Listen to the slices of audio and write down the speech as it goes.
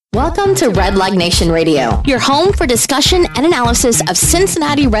Welcome to Red Leg Nation Radio, your home for discussion and analysis of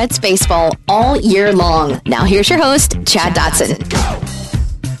Cincinnati Reds baseball all year long. Now here's your host, Chad Dotson.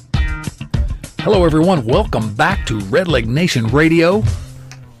 Hello everyone, welcome back to Red Leg Nation Radio.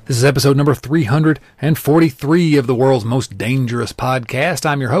 This is episode number 343 of the world's most dangerous podcast.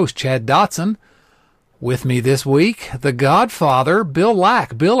 I'm your host, Chad Dotson. With me this week, the Godfather, Bill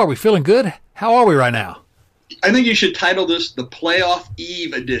Lack. Bill, are we feeling good? How are we right now? I think you should title this the Playoff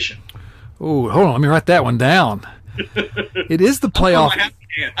Eve edition. Oh, hold on. Let me write that one down. It is the playoff.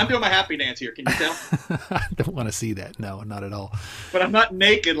 I'm doing my happy dance here. Can you tell? I don't want to see that. No, not at all. But I'm not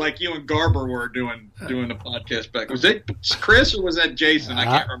naked like you and Garber were doing the podcast back. Was it Chris or was that Jason? I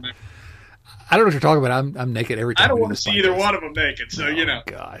can't remember. I don't know what you're talking about. I'm naked every time. I don't want to see either one of them naked, so you know.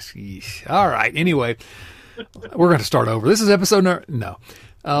 Gosh. Yeesh. All right. Anyway, we're going to start over. This is episode no.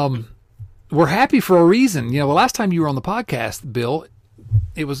 We're happy for a reason. You know, the last time you were on the podcast, Bill,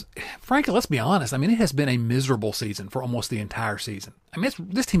 it was, frankly, let's be honest. I mean, it has been a miserable season for almost the entire season. I mean,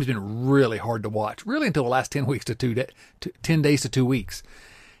 this team's been really hard to watch, really until the last 10 weeks to 10 days to 2 weeks.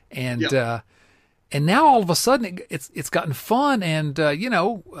 And, and now all of a sudden it's gotten fun and,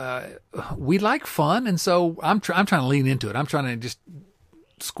 we like fun. And so I'm trying to lean into it. I'm trying to just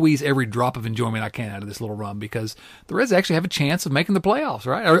squeeze every drop of enjoyment I can out of this little run because the Reds actually have a chance of making the playoffs,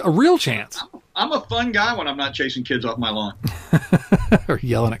 right? A real chance. I'm a fun guy when I'm not chasing kids off my lawn. Or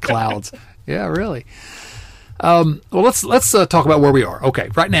yelling at clouds. Yeah, really. Well, let's talk about where we are. Okay,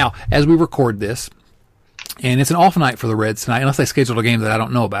 right now, as we record this, and it's an off night for the Reds tonight, unless they scheduled a game that I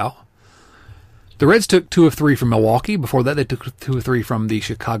don't know about. The Reds took 2 of 3 from Milwaukee. Before that, they took 2 of 3 from the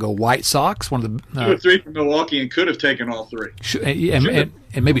Chicago White Sox. 2 of 3 from Milwaukee and could have taken all 3.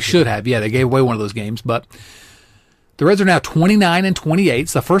 And maybe should have. Yeah, they gave away one of those games. But the Reds are now 29-28.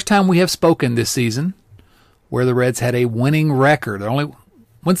 It's the first time we have spoken this season where the Reds had a winning record.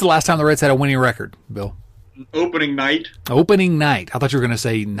 When's the last time the Reds had a winning record, Bill? Opening night. Opening night. I thought you were going to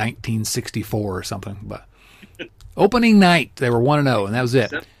say 1964 or something. But opening night, they were 1-0, and that was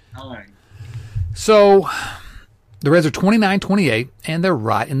it. 7-9. So the Reds are 29-28, and they're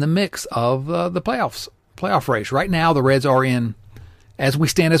right in the mix of the playoff race. Right now, the Reds are in, as we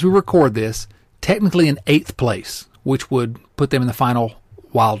record this, technically in 8th place, which would put them in the final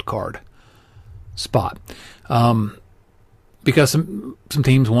wild card spot. Because some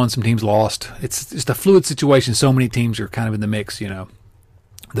teams won, some teams lost. It's just a fluid situation. So many teams are kind of in the mix, you know.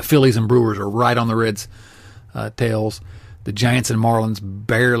 The Phillies and Brewers are right on the Reds' tails. The Giants and Marlins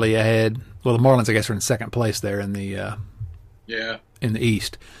barely ahead. Well, the Marlins, I guess, are in second place there in the in the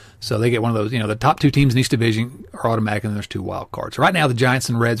East. So they get one of those, the top 2 teams in each division are automatic, and then there's 2 wild cards. Right now, the Giants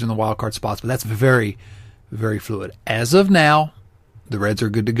and Reds are in the wild card spots, but that's very, very fluid. As of now, the Reds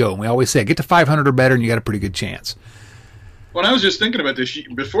are good to go. And we always say, get to 500 or better, and you got a pretty good chance. Well, I was just thinking about this.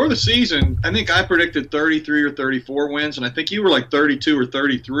 Before the season, I think I predicted 33 or 34 wins, and I think you were like 32 or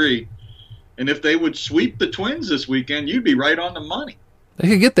 33. And if they would sweep the Twins this weekend, you'd be right on the money. They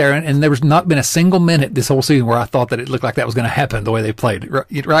could get there, and there was not been a single minute this whole season where I thought that it looked like that was going to happen the way they played.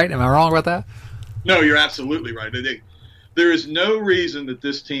 Right? Am I wrong about that? No, you're absolutely right. There is no reason that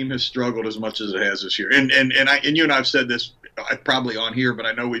this team has struggled as much as it has this year. And you and I have said this probably on here, but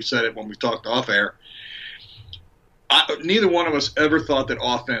I know we've said it when we've talked off air. Neither one of us ever thought that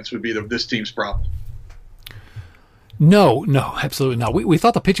offense would be this team's problem. No, absolutely not. We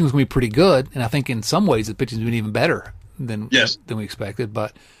thought the pitching was going to be pretty good, and I think in some ways the pitching has been even better than we expected.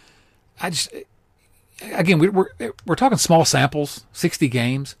 But we're talking small samples, 60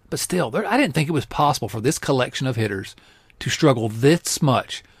 games, but still, I didn't think it was possible for this collection of hitters to struggle this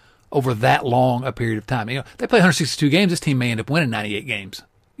much over that long a period of time. They play 162 games. This team may end up winning 98 games.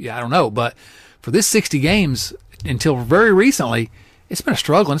 Yeah, I don't know, but for this 60 games until very recently, it's been a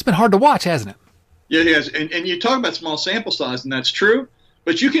struggle, and it's been hard to watch, hasn't it? Yeah, it has. And you talk about small sample size, and that's true.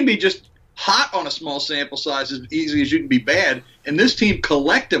 But you can be just hot on a small sample size as easily as you can be bad. And this team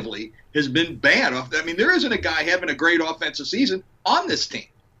collectively has been bad. I mean, there isn't a guy having a great offensive season on this team.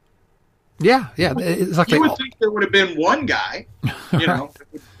 Yeah. It's like you would think there would have been one guy, that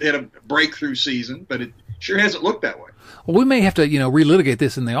had a breakthrough season, but it sure hasn't looked that way. Well, we may have to, relitigate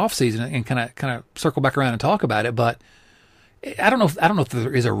this in the offseason and kind of circle back around and talk about it. But I don't know if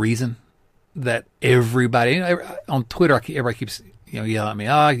there is a reason that everybody on Twitter, everybody keeps yelling at me,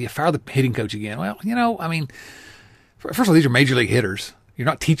 you fired the hitting coach again. Well, I mean, first of all, these are major league hitters. You're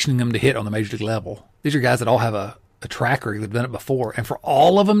not teaching them to hit on the major league level. These are guys that all have a track record. They've done it before. And for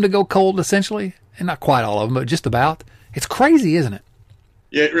all of them to go cold, essentially, and not quite all of them, but just about, it's crazy, isn't it?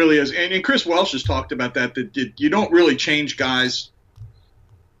 Yeah, it really is. And Chris Welsh has talked about that you don't really change guys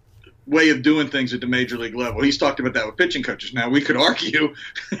way of doing things at the major league level. He's talked about that with pitching coaches. Now, we could argue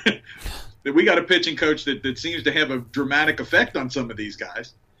that we got a pitching coach that seems to have a dramatic effect on some of these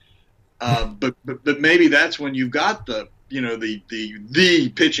guys. But maybe that's when you've got the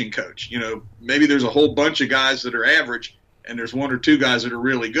pitching coach. Maybe there's a whole bunch of guys that are average, and there's one or two guys that are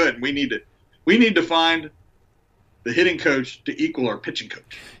really good. And we need to find the hitting coach to equal our pitching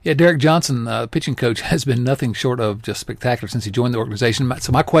coach. Yeah, Derek Johnson, pitching coach, has been nothing short of just spectacular since he joined the organization.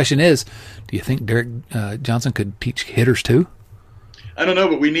 So my question is, do you think Derek Johnson could teach hitters too? I don't know,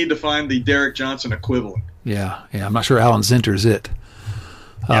 but we need to find the Derek Johnson equivalent. Yeah. I'm not sure Alan Zinter's it.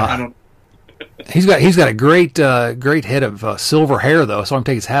 I don't. He's got a great head of silver hair though. I saw him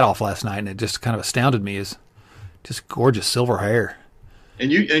take his hat off last night, and it just kind of astounded me. Is just gorgeous silver hair.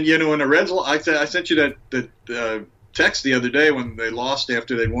 And when the Reds, I sent you that text the other day when they lost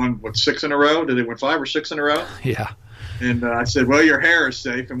after they won 6 in a row. Did they win 5 or 6 in a row? Yeah. And I said, well, your hair is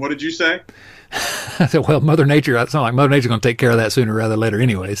safe. And what did you say? I said, well, Mother Nature. It's not like Mother Nature's going to take care of that sooner rather than later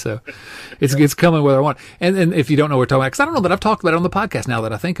anyway. So it's coming whether I want. And if you don't know what we're talking about, because I don't know that I've talked about it on the podcast now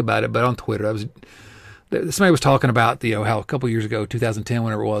that I think about it, but on Twitter, somebody was talking about how a couple years ago, 2010,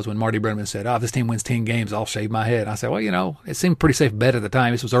 whenever it was, when Marty Brennaman said, if this team wins 10 games, I'll shave my head. And I said, well, it seemed pretty safe bet at the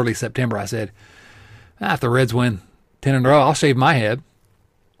time. This was early September. I said, if the Reds win 10 in a row, I'll shave my head.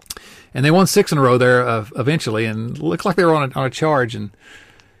 And they won 6 in a row there eventually, and looked like they were on a charge. And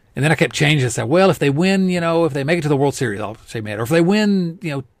then I kept changing. I said, well, if they win, if they make it to the World Series, I'll shave my head. Or if they win,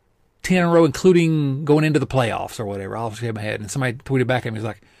 10 in a row, including going into the playoffs or whatever, I'll shave my head. And somebody tweeted back at me, he's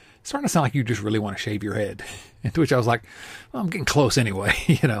like, it's starting to sound like you just really want to shave your head. And to which I was like, well, I'm getting close anyway.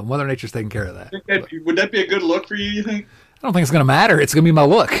 Mother Nature's taking care of that. Would that be a good look for you think? I don't think it's going to matter. It's going to be my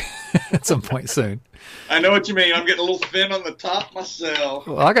look at some point soon. I know what you mean. I'm getting a little thin on the top myself.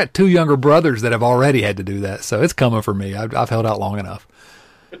 Well, I got 2 younger brothers that have already had to do that, so it's coming for me. I've held out long enough.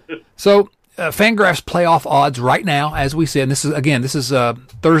 So Fangraphs playoff odds right now, as we said, and this is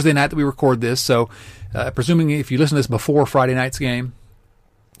Thursday night that we record this, so presuming if you listen to this before Friday night's game,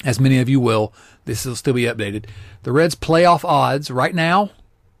 as many of you will, this will still be updated. The Reds' playoff odds right now,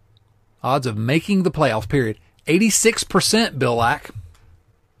 odds of making the playoffs, period, 86%, Bill Lack.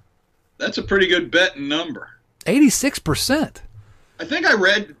 That's a pretty good bet number. 86%. I think I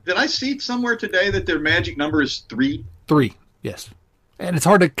read, did I see somewhere today that their magic number is 3? 3, yes. And it's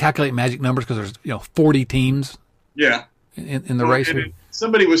hard to calculate magic numbers because there's 40 teams. Yeah. In the race.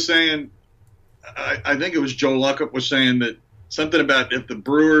 Somebody was saying, I think it was Joe Luckup was saying that something about if the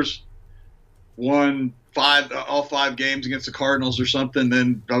Brewers won all 5 games against the Cardinals or something,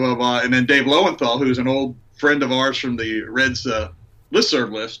 then blah, blah, blah. And then Dave Lowenthal, who's an old friend of ours from the Reds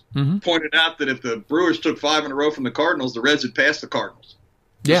listserv list, pointed out that if the Brewers took 5 in a row from the Cardinals, the Reds had passed the Cardinals.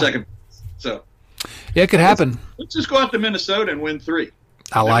 Yeah. Second. So. Yeah, it could happen. Let's just go out to Minnesota and win 3.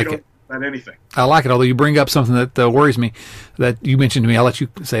 I like it. About anything. I like it, although you bring up something that worries me that you mentioned to me. I'll let you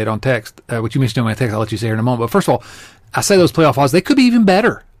say it on text. What you mentioned to me on text, I'll let you say it in a moment. But first of all, I say those playoff odds, they could be even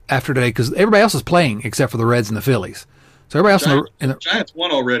better after today because everybody else is playing except for the Reds and the Phillies. So everybody else the Giants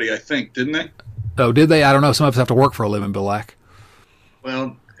won already, I think, didn't they? Oh, did they? I don't know. Some of us have to work for a living, Bill Lack.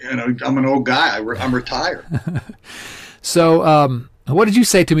 Well, I'm an old guy. I'm retired. So what did you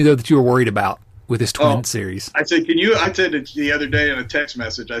say to me, though, that you were worried about with this Twin series? I said, I said it the other day in a text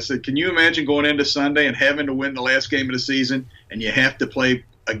message. I said, can you imagine going into Sunday and having to win the last game of the season and you have to play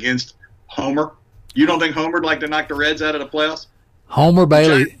against Homer? You don't think Homer'd like to knock the Reds out of the playoffs? Homer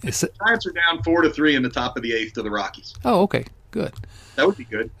Bailey. The Giants are down 4-3 in the top of the 8th to the Rockies. Oh, okay. Good. That would be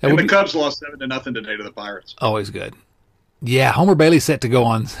good. And the Cubs lost 7-0 today to the Pirates. Always good. Yeah, Homer Bailey's set to go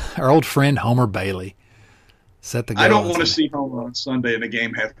on. Our old friend Homer Bailey. Set to go. I don't want to see Homer on Sunday in a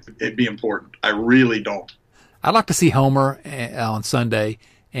game it'd be important. I really don't. I'd like to see Homer on Sunday,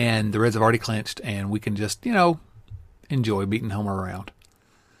 and the Reds have already clinched, and we can just, enjoy beating Homer around.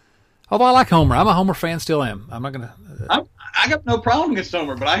 Although I like Homer. I'm a Homer fan, still am. I'm not going to. I got no problem against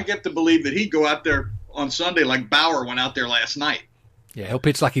Homer, but I get to believe that he'd go out there on Sunday like Bauer went out there last night. Yeah, he'll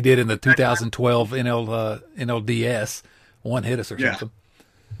pitch like he did in the 2012 NLDS. One hit us or something.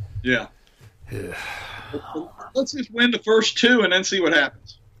 Yeah. Let's just win the first 2 and then see what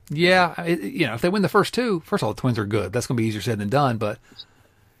happens. Yeah, if they win the first 2, first of all, the Twins are good. That's going to be easier said than done, but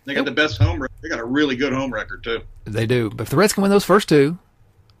they got the best home record. They got a really good home record too. They do. But if the Reds can win those first 2,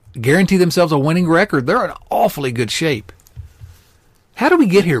 guarantee themselves a winning record, they're in awfully good shape. How did we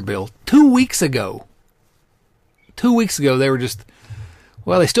get here, Bill? 2 weeks ago. 2 weeks ago, they were just.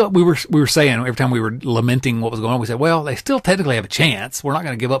 Well, we were saying every time we were lamenting what was going on, we said, well, they still technically have a chance. We're not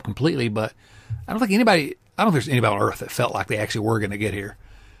going to give up completely, but I don't think there's anybody on earth that felt like they actually were going to get here.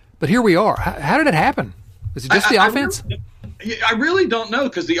 But here we are. How did it happen? Is it just the offense? I really don't know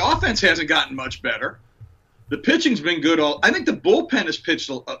because the offense hasn't gotten much better. The pitching's been good. I think the bullpen has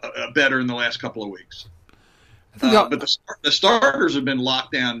pitched better in the last couple of weeks. But the starters have been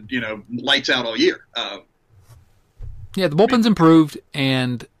locked down, lights out all year. Yeah, the bullpen's improved,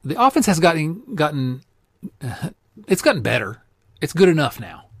 and the offense has gotten it's gotten better. It's good enough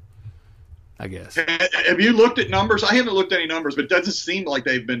now, I guess. Have you looked at numbers? I haven't looked at any numbers, but it doesn't seem like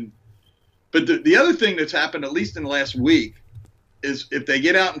they've been. But the other thing that's happened, at least in the last week, is if they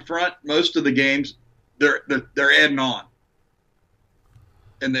get out in front, most of the games they're adding on,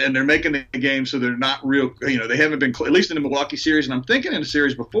 and they're making the game so they're not real. They haven't been at least in the Milwaukee series, and I'm thinking in the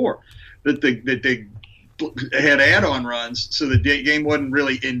series before that they had add-on runs, so the game wasn't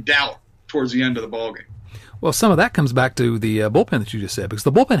really in doubt towards the end of the ballgame. Well, some of that comes back to the bullpen that you just said, because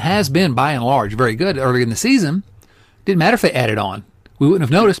the bullpen has been, by and large, very good early in the season. Didn't matter if they added on. We wouldn't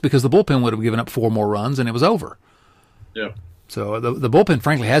have noticed because the bullpen would have given up 4 more runs, and it was over. Yeah. So the bullpen,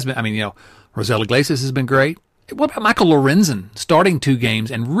 frankly, has been. I mean, Rosell Iglesias has been great. What about Michael Lorenzen starting 2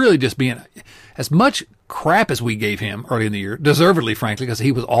 games and really just being as much crap as we gave him early in the year, deservedly, frankly, because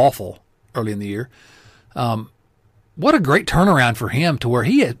he was awful early in the year. What a great turnaround for him to where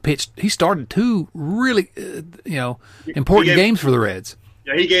he started 2 really, important games for the Reds.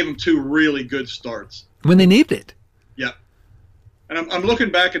 Yeah, he gave them 2 really good starts when they needed it. Yeah, and I'm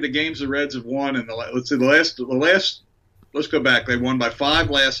looking back at the games the Reds have won, and the last. Let's go back. They won by 5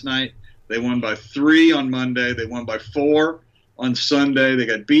 last night. They won by 3 on Monday. They won by 4 on Sunday. They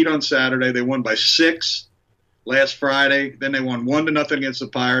got beat on Saturday. They won by 6 last Friday. Then they won 1-0 against the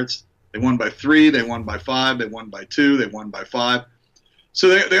Pirates. They won by 3. They won by 5. They won by 2. They won by 5.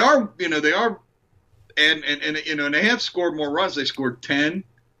 So they are, and they have scored more runs. They scored 10,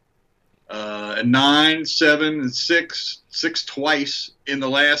 and 9, 7, and 6 twice in the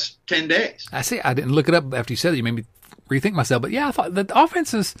last 10 days. I see. I didn't look it up after you said it. You made me rethink myself. But yeah, I thought the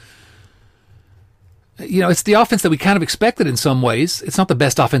offense is, it's the offense that we kind of expected in some ways. It's not the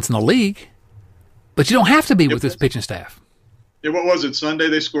best offense in the league, but you don't have to be with this pitching staff. Yeah, what was it? Sunday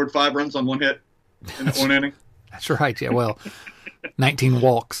they scored 5 runs on 1 hit in that 1 inning? That's right. Yeah, well, 19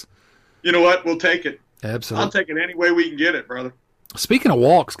 walks. You know what? We'll take it. Absolutely. I'll take it any way we can get it, brother. Speaking of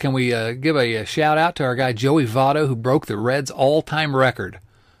walks, can we give a shout-out to our guy Joey Votto, who broke the Reds' all-time record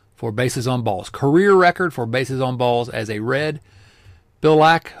for bases on balls. Career record for bases on balls as a Red. Bill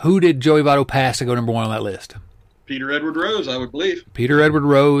Lack, who did Joey Votto pass to go number 1 on that list? Peter Edward Rose, I would believe. Peter Edward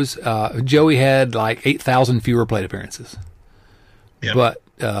Rose. Joey had like 8,000 fewer plate appearances. Yep. But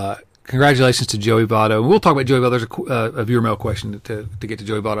congratulations to Joey Votto. We'll talk about Joey Votto. There's a viewer mail question to get to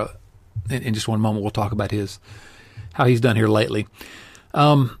Joey Votto in just one moment. We'll talk about how he's done here lately.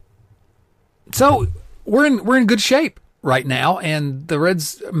 So we're in good shape right now, and the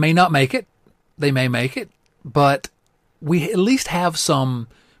Reds may not make it. They may make it, but we at least have some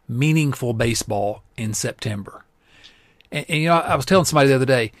meaningful baseball in September. And I was telling somebody the other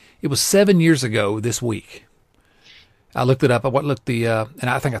day, it was 7 years ago this week. I looked it up. And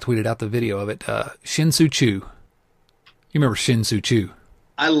I think I tweeted out the video of it. Shin-Soo Choo. You remember Shin-Soo Choo?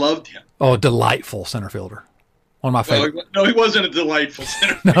 I loved him. Oh, delightful center fielder. One of my favorite. No, he wasn't a delightful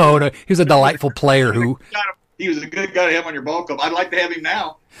center fielder. No, he was a delightful player who. He was a good guy to have on your ball club. I'd like to have him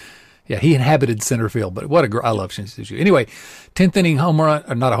now. Yeah, he inhabited center field, but I love Shin-Soo Choo. Anyway, 10th inning home run,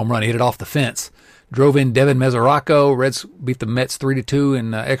 or not a home run, he hit it off the fence. Drove in Devin Mesoraco. Reds beat the Mets 3-2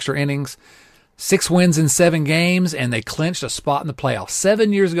 in extra innings. 6 wins in 7 games, and they clinched a spot in the playoffs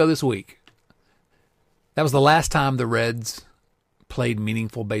 7 years ago this week. That was the last time the Reds played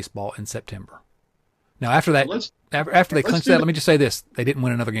meaningful baseball in September. Now, after that, after they clinched that, let me just say this. They didn't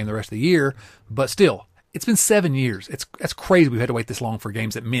win another game the rest of the year, but still, it's been 7 years. That's crazy we've had to wait this long for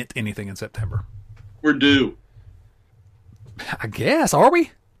games that meant anything in September. We're due. I guess. Are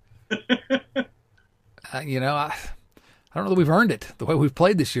we? I don't know that we've earned it the way we've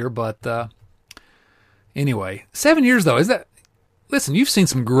played this year, but anyway, 7 years though, listen, you've seen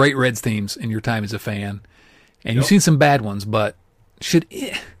some great Reds teams in your time as a fan, and you've seen some bad ones, but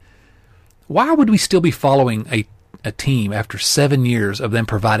why would we still be following a team after 7 years of them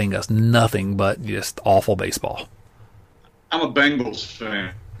providing us nothing but just awful baseball? I'm a Bengals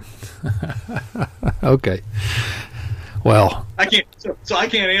fan. Okay. Well, I can't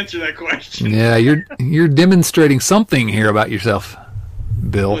answer that question. Yeah, you're demonstrating something here about yourself,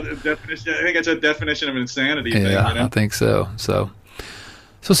 Bill. I think it's a definition of insanity. Yeah, thing, I think so. So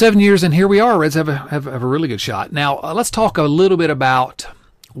 7 years, and here we are. Reds have a really good shot. Now, let's talk a little bit about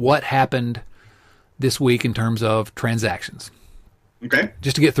what happened this week in terms of transactions. Okay.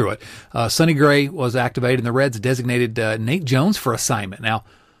 Just to get through it. Sonny Gray was activated, and the Reds designated Nate Jones for assignment. Now,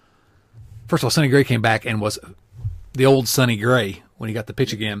 First of all, Sonny Gray came back and was the old Sonny Gray when he got the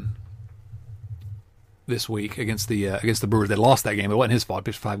pitch again this week against the Brewers. They lost that game. It wasn't his fault.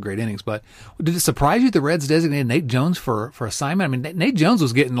 He pitched 5 great innings. But did it surprise you the Reds designated Nate Jones for assignment? I mean, Nate Jones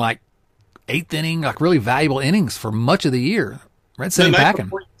was getting like 8th inning, like really valuable innings for much of the year. Reds sent him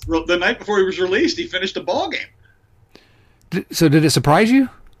packing. The night before he was released, he finished a ball game. So did it surprise you?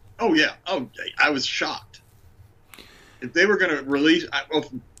 Oh, yeah. Oh, I was shocked. If they were going to release,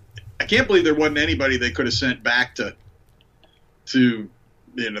 I can't believe there wasn't anybody they could have sent back to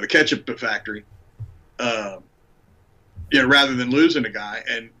the ketchup factory, rather than losing a guy.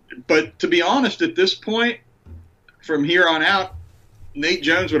 But to be honest, at this point, from here on out, Nate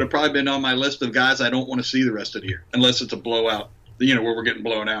Jones would have probably been on my list of guys I don't want to see the rest of the year, unless it's a blowout, where we're getting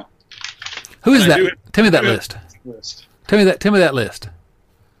blown out. Who is that? Tell me that list. Tell me that list.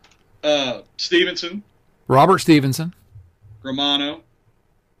 Stevenson. Robert Stevenson. Romano.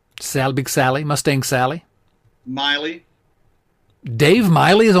 Big Sally, Mustang Sally. Miley. Dave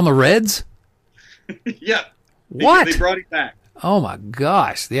Miley is on the Reds? Yeah. What? They brought him back. Oh, my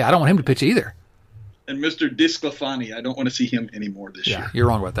gosh. Yeah, I don't want him to pitch either. And Mr. DeSclafani, I don't want to see him anymore this year. Yeah, you're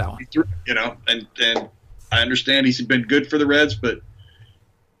wrong about that one. And I understand he's been good for the Reds, but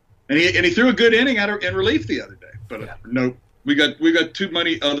he threw a good inning in relief the other day. But no, we got too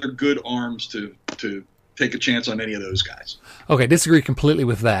many other good arms to take a chance on any of those guys. Okay, disagree completely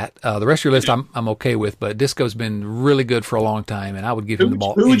with that. The rest of your list I'm okay with, but Disco's been really good for a long time, and I would give him the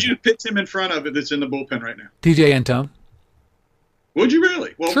ball. Who would you pitch him in front of that's in the bullpen right now? TJ Antone. Would you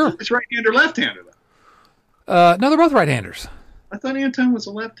really? Well, sure. It's right-hander, left-hander, though. No, they're both right-handers. I thought Antone was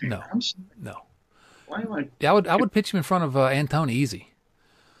a left-hander. No. Why am I? Yeah, I would pitch him in front of Antone easy.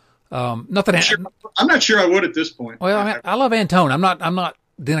 I'm not sure I would at this point. Well, I love Antone. I'm not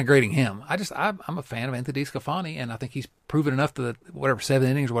denigrating him. I'm a fan of Anthony DeSclafani, and I think he's proven enough to whatever 7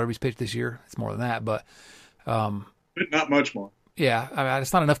 innings or whatever he's pitched this year. It's more than that, but not much more. Yeah, I mean,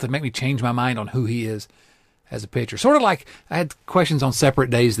 it's not enough to make me change my mind on who he is as a pitcher. Sort of like I had questions on separate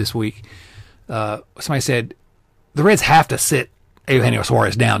days this week. Somebody said the Reds have to sit Eugenio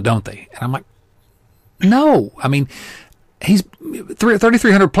Suarez down, don't they? And I'm like, no. I mean, he's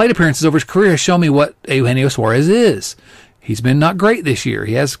 3,300 plate appearances over his career has shown me what Eugenio Suarez is. He's been not great this year.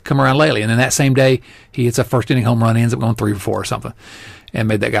 He has come around lately. And then that same day, he hits a first-inning home run. He ends up going 3 for 4 or something and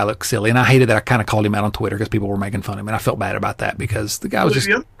made that guy look silly. And I hated that I kind of called him out on Twitter because people were making fun of him. And I felt bad about that because the guy was just...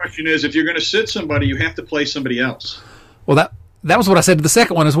 The other question is, if you're going to sit somebody, you have to play somebody else. Well, that was what I said to the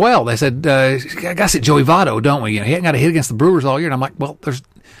second one as well. They said, I got to sit Joey Votto, don't we? He hadn't got a hit against the Brewers all year. And I'm like, well,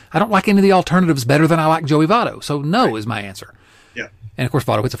 I don't like any of the alternatives better than I like Joey Votto. So no is my answer. Yeah. And, of course,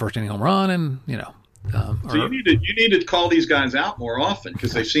 Votto hits a first-inning home run and, so you need to call these guys out more often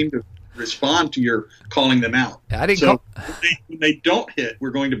because they seem to respond to your calling them out. When they don't hit, we're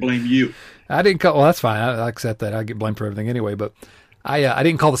going to blame you. I didn't call. Well, that's fine. I accept that. I get blamed for everything anyway. But I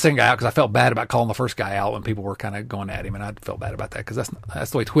didn't call the second guy out because I felt bad about calling the first guy out when people were kind of going at him, and I felt bad about that because that's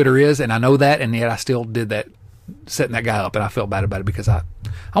the way Twitter is, and I know that, and yet I still did that, setting that guy up, and I felt bad about it because I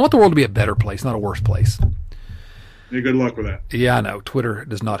want the world to be a better place, not a worse place. Yeah, good luck with that. Yeah, I know. Twitter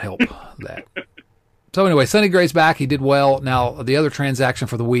does not help that. So anyway, Sonny Gray's back. He did well. Now, the other transaction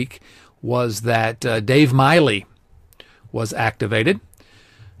for the week was that Dave Miley was activated.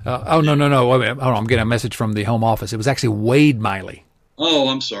 No. Wait a minute. Hold on. I'm getting a message from the home office. It was actually Wade Miley. Oh,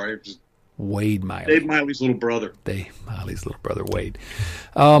 I'm sorry. Wade Miley. Dave Miley's little brother. Wade.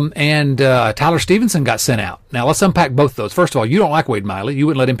 And Tyler Stevenson got sent out. Now, let's unpack both those. First of all, you don't like Wade Miley. You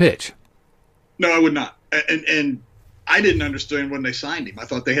wouldn't let him pitch. No, I would not. And I didn't understand when they signed him. I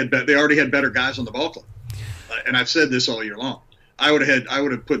thought they already had better guys on the ball club. And I've said this all year long. I would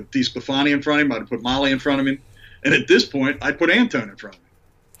have put DeSclafani in front of him. I'd have put Miley in front of him. And at this point, I'd put Antone in front of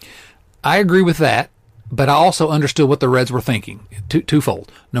him. I agree with that, but I also understood what the Reds were thinking. Twofold.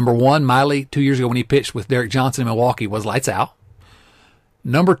 Number one, Miley, 2 years ago when he pitched with Derek Johnson in Milwaukee, was lights out.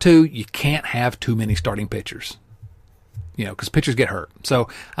 Number two, you can't have too many starting pitchers. Because pitchers get hurt. So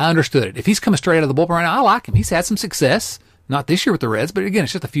I understood it. If he's coming straight out of the bullpen right now, I like him. He's had some success. Not this year with the Reds, but again,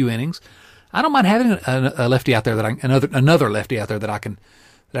 it's just a few innings. I don't mind having a lefty out there another lefty out there that I can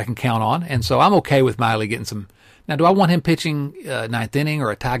count on. And so I'm okay with Miley getting some. Now, do I want him pitching ninth inning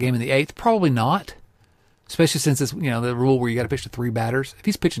or a tie game in the eighth? Probably not. Especially since it's the rule where you got to pitch to 3 batters. If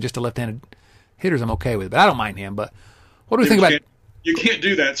he's pitching just to left-handed hitters, I'm okay with it. But I don't mind him. But what do we think about? You can't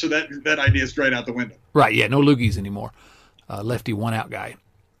do that. So that idea is straight out the window. Right. Yeah. No loogies anymore. Lefty 1-out guy.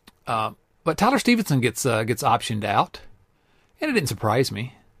 But Tyler Stevenson gets optioned out, and it didn't surprise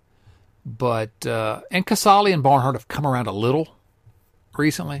me. But and Casali and Barnhart have come around a little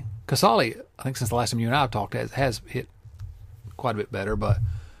recently. Casali, I think since the last time you and I have talked, has hit quite a bit better. But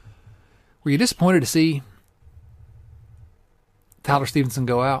Were you disappointed to see Tyler Stevenson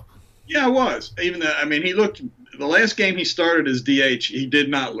go out? Yeah, I was. Even though, I mean, he looked the last game he started as DH. He did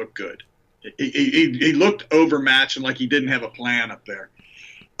not look good. He looked overmatched and like he didn't have a plan up there.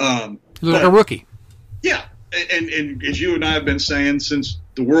 He looked like a rookie. Yeah, and as you and I have been saying since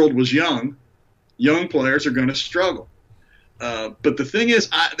the world was young players are going to struggle. But the thing is,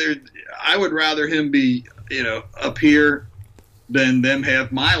 I would rather him be up here than them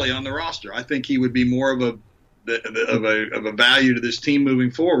have Miley on the roster. I think he would be more of a value to this team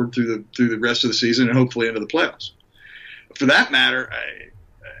moving forward through the rest of the season and hopefully into the playoffs. For that matter,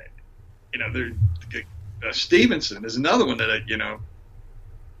 Stevenson is another one that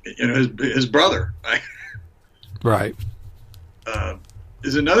his brother, right,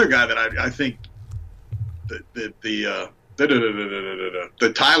 is another guy that I think that the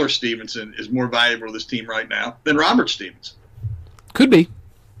Tyler Stevenson is more valuable to this team right now than Robert Stevenson. Could be.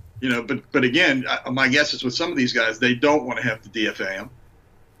 But again, my guess is with some of these guys, they don't want to have to DFA them,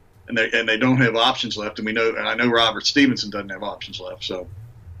 and they don't have options left. And I know Robert Stevenson doesn't have options left. So,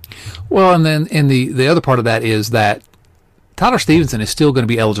 well, and then the other part of that is that Tyler Stevenson is still going to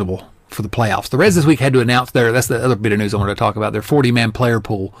be eligible for the playoffs. The Reds this week had to announce that's the other bit of news I wanted to talk about, their 40-man player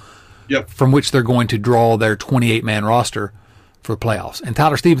pool, yep, from which they're going to draw their 28-man roster for the playoffs. And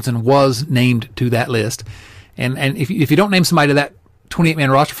Tyler Stevenson was named to that list. And if you don't name somebody to that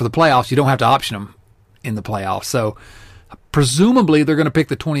 28-man roster for the playoffs, you don't have to option them in the playoffs. So presumably they're going to pick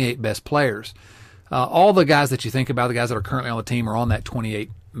the 28 best players. All the guys that you think about, the guys that are currently on the team, are on that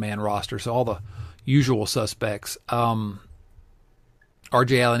 28-man roster. So all the usual suspects. R.J.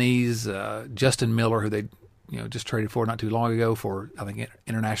 Alaniz, Justin Miller, who they just traded for not too long ago for, I think,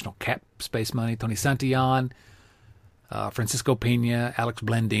 international cap space money. Tony Santillan, Francisco Pena, Alex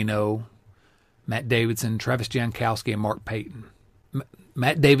Blandino, Matt Davidson, Travis Jankowski, and Mark Payton.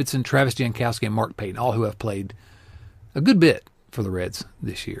 Matt Davidson, Travis Jankowski, and Mark Payton, all who have played a good bit for the Reds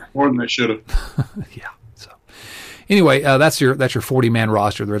this year. More than they should have. Yeah. So anyway, that's your 40-man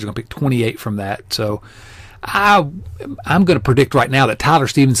roster. The Reds are going to pick 28 from that. So I'm going to predict right now that Tyler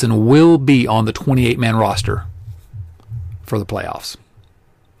Stevenson will be on the 28-man roster for the playoffs,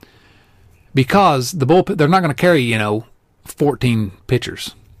 because the bullpen, they're not going to carry 14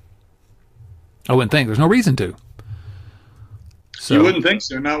 pitchers. I wouldn't think. There's no reason to. So, you wouldn't think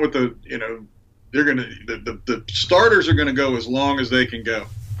so. Not with they're going to the starters are going to go as long as they can go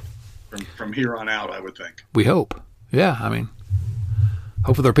from here on out. I would think. We hope. Yeah, I mean,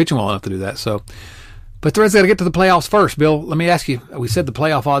 hopefully they're pitching well enough to do that. So, but the Reds got to get to the playoffs first. Bill, let me ask you. We said the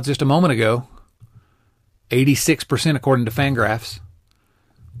playoff odds just a moment ago. 86% according to Fangraphs.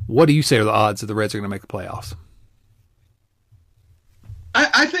 What do you say are the odds that the Reds are going to make the playoffs?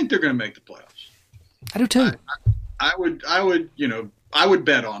 I think they're going to make the playoffs. I do too. I would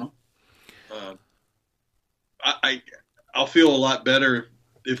bet on them. I'll feel a lot better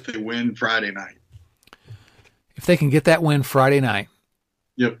if they win Friday night. If they can get that win Friday night.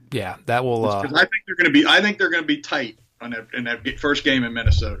 Yep. Yeah, that will. I think they're going to be tight in that first game in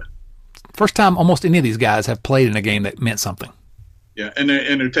Minnesota. First time almost any of these guys have played in a game that meant something. Yeah, and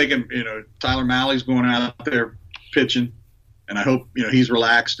they're taking. Tyler Mahle's going out there pitching, and I hope he's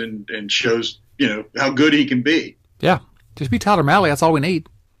relaxed and shows how good he can be. Yeah, just be Tyler Mahle. That's all we need.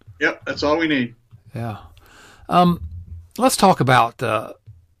 Yep, that's all we need. Yeah. Let's talk about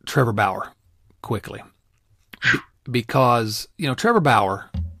Trevor Bauer quickly, because Trevor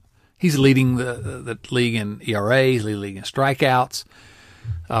Bauer, he's leading the league in ERA, he's leading the league in strikeouts,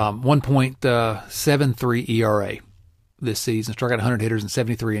 1.73 ERA this season. Struck out 100 hitters in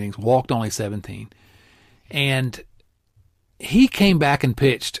 73 innings, walked only 17, and he came back and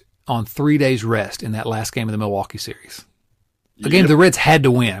pitched on 3 days rest in that last game of the Milwaukee series. A game the Reds had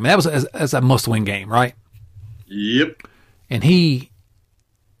to win. I mean, that was a must-win game, right? Yep. And he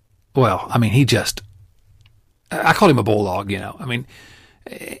just, I called him a bulldog, I mean,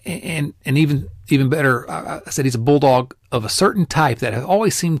 and even better, I said he's a bulldog of a certain type that has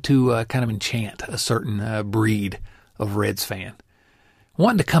always seemed to kind of enchant a certain breed of Reds fan.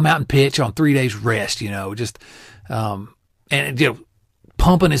 Wanting to come out and pitch on 3 days rest, just,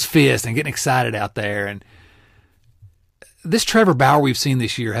 pumping his fist and getting excited out there. And this Trevor Bauer we've seen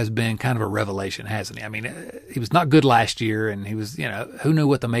this year has been kind of a revelation, hasn't he? I mean, he was not good last year, and he was, who knew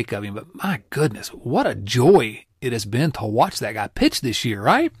what to make of him? But my goodness, what a joy it has been to watch that guy pitch this year,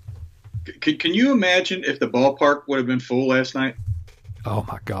 right? Can you imagine if the ballpark would have been full last night? Oh,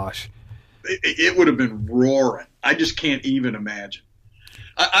 my gosh. It would have been roaring. I just can't even imagine.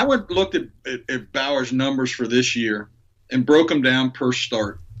 I looked at Bauer's numbers for this year and broke them down per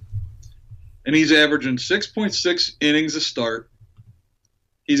start. And he's averaging 6.6 innings a start.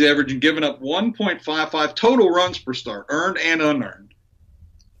 He's averaging giving up 1.55 total runs per start, earned and unearned.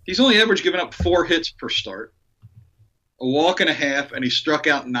 He's only averaged giving up 4 hits per start, a walk and a half, and he struck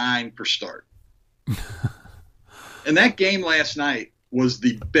out 9 per start. And that game last night was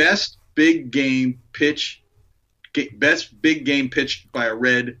the best big game pitched by a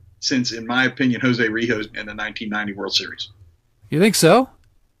Red since, in my opinion, Jose Rios in the 1990 World Series. You think so?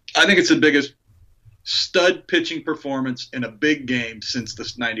 I think it's the biggest stud pitching performance in a big game since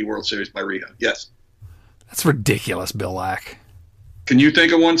this 90 World Series by Rios. Yes. That's ridiculous, Bill Lack. Can you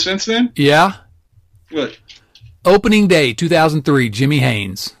think of one since then? Yeah. What? Opening day, 2003, Jimmy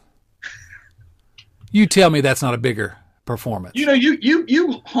Haynes. You tell me that's not a bigger performance. You know,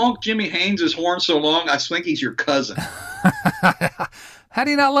 you honk Jimmy Haynes' horn so long, I think he's your cousin. How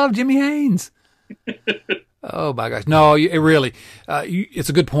do you not love Jimmy Haynes? Oh my gosh! No, it really. It's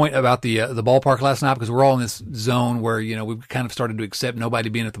a good point about the ballpark last night, because we're all in this zone where we've kind of started to accept nobody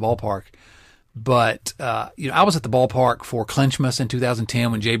being at the ballpark. But I was at the ballpark for Clinchmas in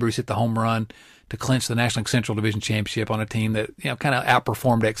 2010 when Jay Bruce hit the home run to clinch the National League Central Division Championship on a team that kind of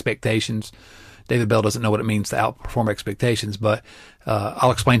outperformed expectations. David Bell doesn't know what it means to outperform expectations, but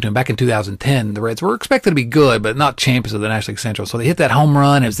I'll explain to him. Back in 2010, the Reds were expected to be good, but not champions of the National League Central. So they hit that home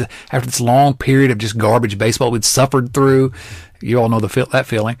run. It was after this long period of just garbage baseball we'd suffered through. You all know that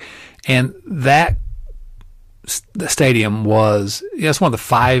feeling. And the stadium was, it's one of the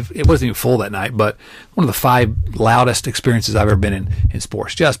 5, it wasn't even full that night, but one of the 5 loudest experiences I've ever been in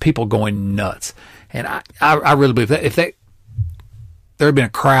sports. Just people going nuts. And I really believe that if there had been a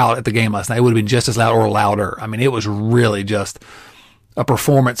crowd at the game last night, it would have been just as loud or louder. I mean, it was really just a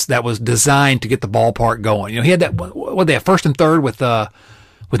performance that was designed to get the ballpark going. He had that, what they have, first and third with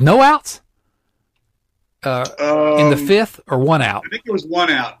no outs in the 5th, or 1 out. I think it was 1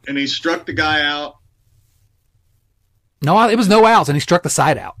 out, and he struck the guy out. No, it was no outs, and he struck the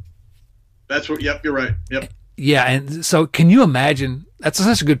side out. That's what. Yep, you're right. Yep. Yeah, and so can you imagine? That's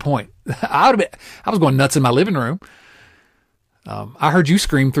such a good point. I was going nuts in my living room. I heard you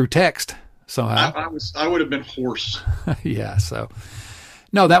scream through text somehow. I would have been hoarse. Yeah. So,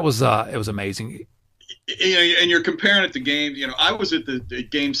 no, it was amazing. And you're comparing it to games. I was at the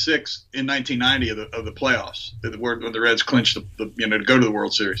Game 6 in 1990 of the playoffs, when the Reds clinched to go to the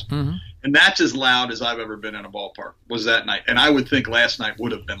World Series, and that's as loud as I've ever been in a ballpark. Was that night? And I would think last night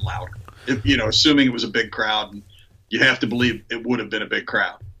would have been louder. If, assuming it was a big crowd, and you have to believe it would have been a big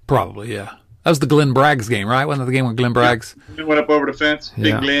crowd. Probably, yeah. That was the Glenn Braggs game, right? Wasn't that the game with Glenn Braggs? He went up over the fence. Yeah.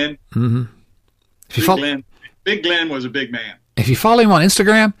 Big Glenn. Mm-hmm. Big Glenn was a big man. If you follow him on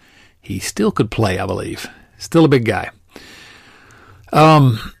Instagram, he still could play, I believe. Still a big guy.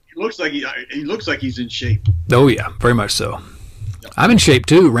 He looks like he's in shape. Oh yeah, very much so. Yep. I'm in shape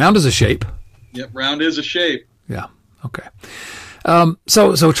too. Round is a shape. Yep, round is a shape. Yeah. Okay.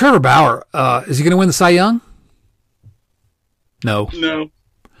 So Trevor Bauer, is he going to win the Cy Young? No.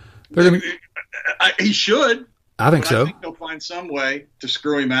 He should. I think so. I think they'll find some way to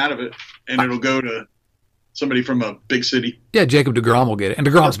screw him out of it, and it'll go to somebody from a big city. Yeah, Jacob deGrom will get it, and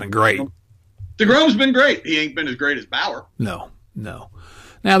deGrom's been great. deGrom's been great. He ain't been as great as Bauer. No.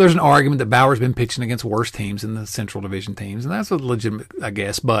 Now, there's an argument that Bauer's been pitching against worse teams than the Central Division teams, and that's a legitimate, I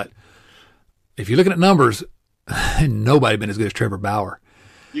guess. But if you're looking at numbers, nobody been as good as Trevor Bauer.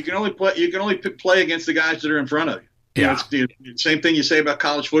 You can only play against the guys that are in front of you. Yeah. It's the same thing you say about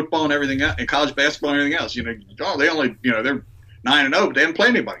college football and everything else, and college basketball and everything else. They only, they're 9-0, but they haven't played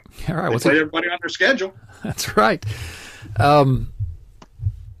anybody. All right, they played everybody on their schedule. That's right. I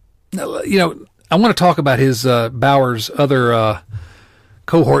want to talk about his Bauer's other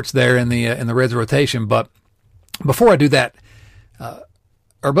cohorts there in the Reds rotation, but before I do that,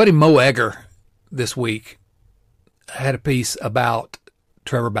 our buddy Mo Egger this week had a piece about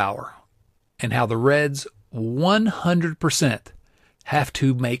Trevor Bauer and how the Reds 100% have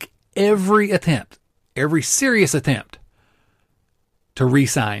to make every serious attempt to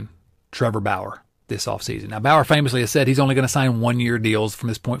re-sign Trevor Bauer this offseason. Now, Bauer famously has said he's only going to sign 1-year deals from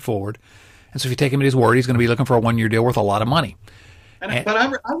this point forward. And so if you take him at his word, he's going to be looking for a 1-year deal worth a lot of money. But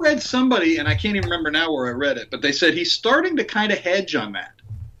I read somebody, and I can't even remember now where I read it, but they said he's starting to kind of hedge on that.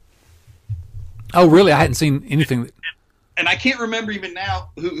 Oh, really? I hadn't seen anything. And I can't remember even now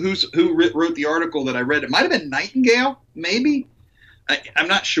who wrote the article that I read. It might have been Nightingale, maybe. I'm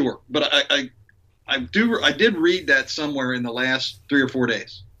not sure, but I did read that somewhere in the last 3 or 4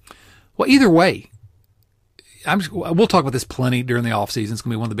 days. Well, either way, we'll talk about this plenty during the offseason. It's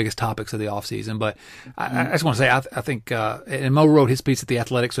going to be one of the biggest topics of the offseason. But I just want to say, I think, and Mo wrote his piece at The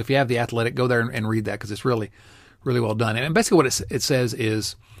Athletic. So if you have The Athletic, go there and read that, because it's really, really well done. And basically what it says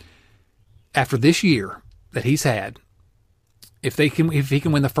is, after this year that he's had, if he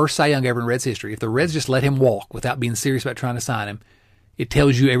can win the first Cy Young ever in Reds history, if the Reds just let him walk without being serious about trying to sign him, it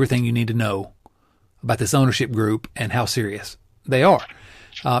tells you everything you need to know about this ownership group and how serious they are.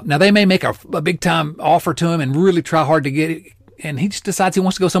 Now, they may make a big-time offer to him and really try hard to get it, and he just decides he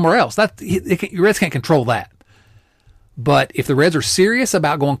wants to go somewhere else. Your Reds can't control that. But if the Reds are serious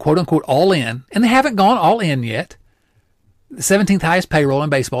about going quote-unquote all in, and they haven't gone all in yet, the 17th highest payroll in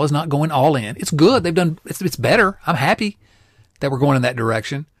baseball is not going all in. It's good. It's better. I'm happy that we're going in that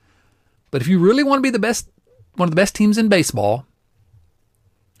direction. But if you really want to be one of the best teams in baseball,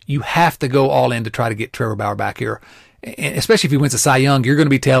 you have to go all in to try to get Trevor Bauer back here. And especially if he wins a Cy Young, you're going to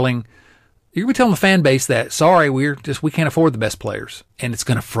be telling the fan base that, sorry, we can't afford the best players, and it's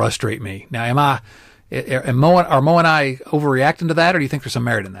going to frustrate me. Now, are Mo and I overreacting to that, or do you think there's some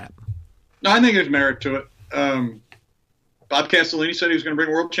merit in that? No, I think there's merit to it. Bob Castellini said he was going to bring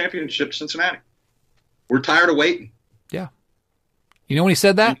a world championship to Cincinnati. We're tired of waiting. Yeah. You know when he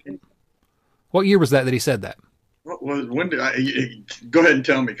said that? What year was that he said that? When did go ahead and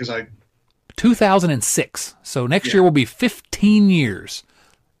tell me, because 2006. So next year will be 15 years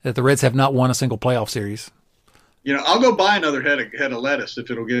that the Reds have not won a single playoff series. I'll go buy another head of lettuce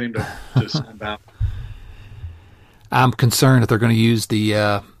if it'll get him to sign back. I'm concerned that they're going to use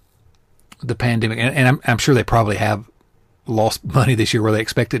the pandemic, and I'm sure they probably have lost money this year where they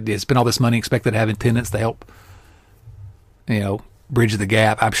expected to spend all this money expected to have attendance to help, bridge the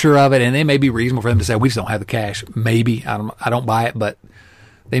gap. I'm sure of it, and it may be reasonable for them to say we just don't have the cash. Maybe I don't buy it, but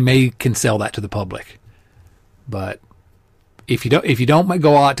they can sell that to the public. But if you don't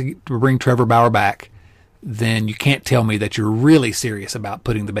go out to bring Trevor Bauer back, then you can't tell me that you're really serious about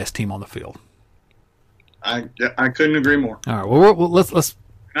putting the best team on the field. I couldn't agree more. All right. Well, let's.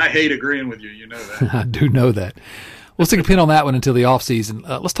 I hate agreeing with you. You know that. I do know that. We'll stick a pin on that one until the offseason.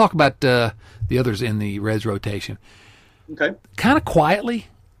 Let's talk about the others in the Reds rotation. Okay. Kind of quietly,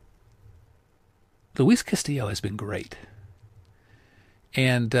 Luis Castillo has been great.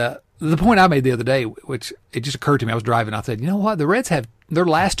 And the point I made the other day, which it just occurred to me, I was driving, I said, you know what? The Reds have their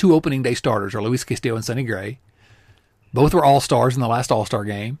last two opening day starters are Luis Castillo and Sonny Gray. Both were all-stars in the last all-star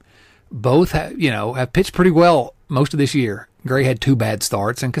game. Both have pitched pretty well most of this year. Gray had 2 bad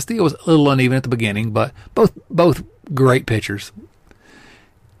starts, and Castillo was a little uneven at the beginning, but both great pitchers.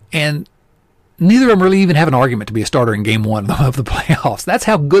 And neither of them really even have an argument to be a starter in Game 1 of the playoffs. That's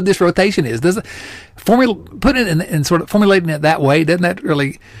how good this rotation is. Putting it in sort of formulating it that way, doesn't that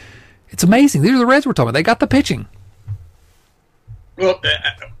really? It's amazing. These are the Reds we're talking about. They got the pitching. Well,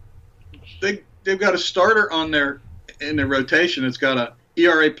 they've got a starter in their rotation that's got a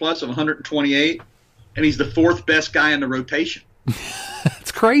ERA plus of 128, and he's the 4th best guy in the rotation.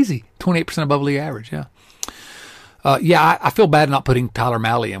 It's crazy. 28% above league average, yeah. I feel bad not putting Tyler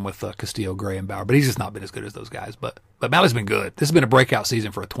Mahle in with Castillo, Gray, and Bauer, but he's just not been as good as those guys. But Malle's been good. This has been a breakout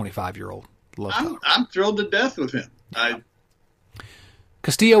season for a 25-year-old. I'm thrilled to death with him.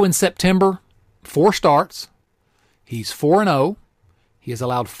 Castillo in September, 4 starts. He's 4-0. He has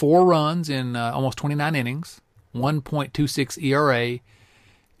allowed 4 runs in almost 29 innings, 1.26 ERA,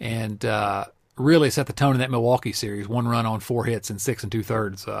 and really set the tone in that Milwaukee series. 1 run on 4 hits in 6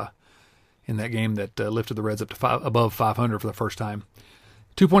 2/3 in that game that lifted the Reds up to above 500 for the first time.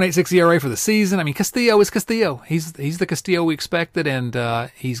 2.86 ERA for the season. I mean, Castillo is Castillo. He's the Castillo we expected,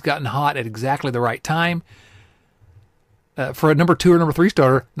 and he's gotten hot at exactly the right time. For a number 2 or number 3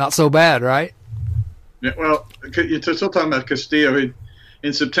 starter, not so bad, right? Yeah, well, you're still talking about Castillo.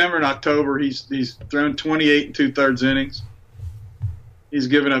 In September and October, he's thrown 28 2/3 innings. He's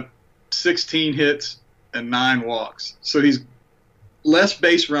given up 16 hits and 9 walks. So he's less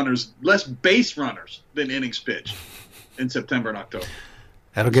base runners than innings pitched in September and October.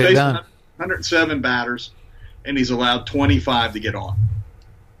 That'll get it done. 107 batters, and he's allowed 25 to get on.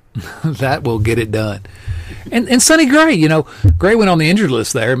 That will get it done. And Sonny Gray, Gray went on the injured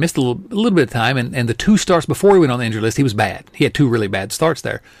list there, missed a little bit of time, and the 2 starts before he went on the injured list, he was bad. He had 2 really bad starts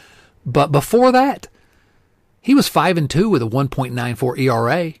there. But before that, he was 5-2 with a 1.94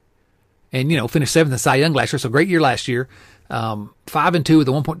 ERA, and finished 7th in Cy Young last year. So great year last year. 5-2 with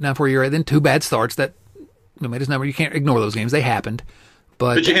a 1.94 ERA, then 2 bad starts. That made his number. You can't ignore those games; they happened.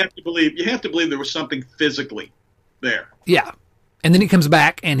 But you have to believe there was something physically there. Yeah, and then he comes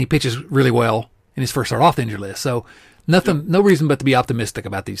back and he pitches really well in his first start off the injured list. So no reason but to be optimistic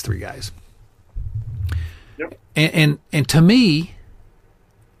about these 3 guys. Yep. And to me,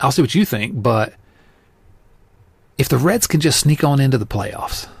 I'll see what you think, but if the Reds can just sneak on into the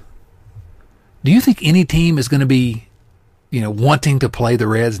playoffs, do you think any team is going to be, wanting to play the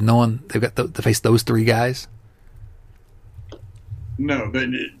Reds, knowing they've got to face those 3 guys? No,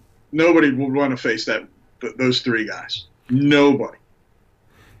 nobody will want to face those 3 guys. Nobody.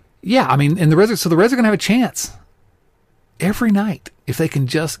 Yeah, I mean, and the Reds are going to have a chance every night if they can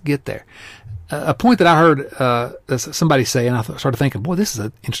just get there. A point that I heard somebody say, and I started thinking, boy, this is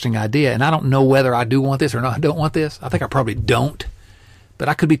an interesting idea, and I don't know whether I do want this or not. I don't want this. I think I probably don't, but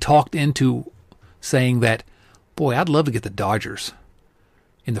I could be talked into saying that, boy, I'd love to get the Dodgers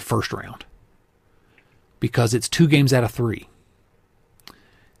in the first round because it's 2 games out of 3.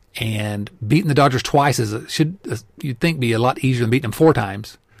 And beating the Dodgers twice you'd think be a lot easier than beating them 4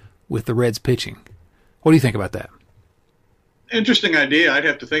 times with the Reds pitching. What do you think about that? Interesting idea. I'd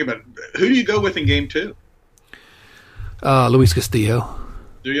have to think about it. Who do you go with in game 2? Luis Castillo.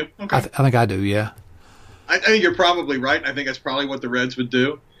 Do you? Okay. I think I do, yeah. I think you're probably right. I think that's probably what the Reds would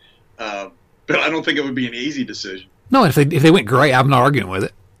do. But I don't think it would be an easy decision. No, if they went great, I'm not arguing with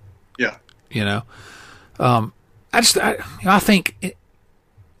it. Yeah. You know? I think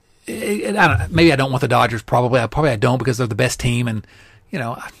I don't, maybe I don't want the Dodgers. Probably I don't because they're the best team, and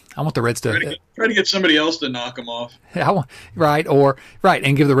I want the Reds to try to get somebody else to knock them off.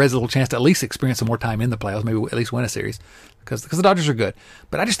 And give the Reds a little chance to at least experience some more time in the playoffs, maybe at least win a series, because the Dodgers are good.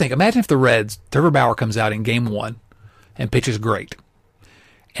 But I just think, imagine if the Reds, Trevor Bauer comes out in game 1 and pitches great,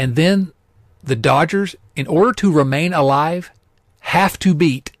 and then the Dodgers, in order to remain alive, have to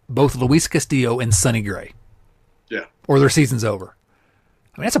beat both Luis Castillo and Sonny Gray. Yeah, or their season's over.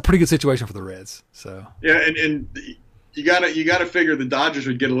 I mean, that's a pretty good situation for the Reds. So yeah, and you gotta figure the Dodgers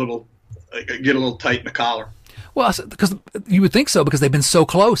would get a little tight in the collar. Well, because you would think so because they've been so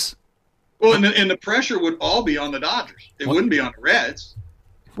close. Well, and the pressure would all be on the Dodgers. It wouldn't be on the Reds.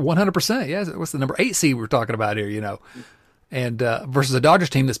 100%. Yeah, what's the number 8 seed we're talking about here? And versus a Dodgers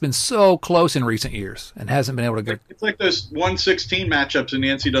team that's been so close in recent years and hasn't been able to get. It's like those 1/16 matchups in the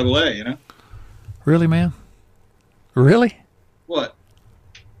NCAA. Really, man? Really? What?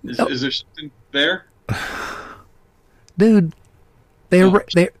 Is there something there? Dude, they're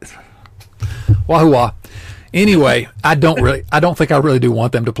wahoo. Anyway, I don't think I really do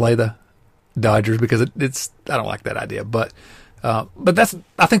want them to play the Dodgers because I don't like that idea. But I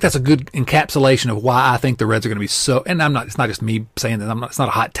think that's a good encapsulation of why I think the Reds are going to be so. And it's not just me saying this. It's not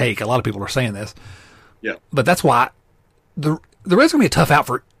a hot take. A lot of people are saying this. Yeah. But that's why the Reds are going to be a tough out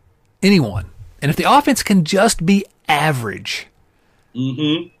for anyone. And if the offense can just be average,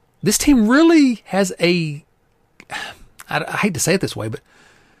 this team really has I hate to say it this way, but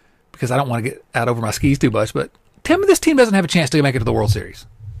because I don't want to get out over my skis too much, but tell me this team doesn't have a chance to make it to the World Series.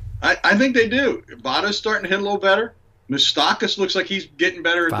 I think they do. Votto's starting to hit a little better. Moustakas looks like he's getting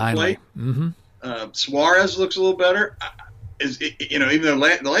better at the plate. Mm-hmm. Suarez looks a little better. Even though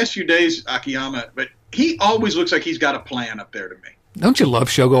the last few days, Akiyama, but he always looks like he's got a plan up there to me. Don't you love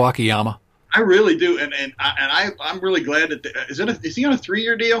Shogo Akiyama? I really do, and I'm really glad that is he on a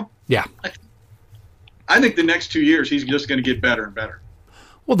 3-year deal? Yeah. I think the next 2 years he's just going to get better and better.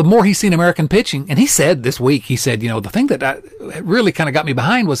 Well, the more he's seen American pitching, and he said this week, the thing that really kind of got me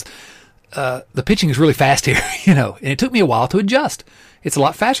behind was the pitching is really fast here, and it took me a while to adjust. It's a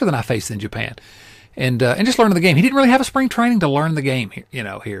lot faster than I faced in Japan, and just learning the game. He didn't really have a spring training to learn the game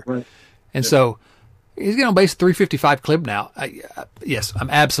here, Right. And so he's base 355 clip now. Yes, I'm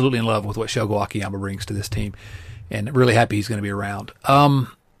absolutely in love with what Shogo Akiyama brings to this team, and really happy he's going to be around.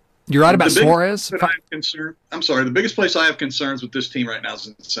 You're right about Suarez. I'm sorry. The biggest place I have concerns with this team right now is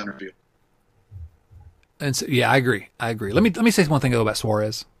in center field. And so, yeah, I agree. Let me say one thing though about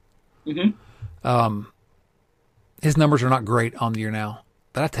Suarez. Mm-hmm. His numbers are not great on the year now,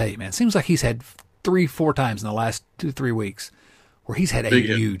 but I tell you, man, it seems like he's had 3-4 times in the last 2-3 weeks where he's had a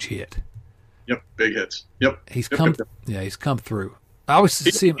huge hit. Yep, big hits. Yep, he's come through. I always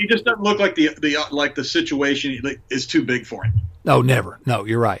see him. He just doesn't look like the situation is too big for him. No, never. No,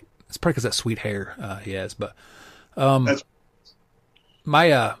 you're right. It's probably because that sweet hair he has. But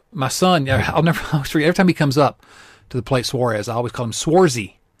my son, I'll never forget. Every time he comes up to the plate, Suarez, I always call him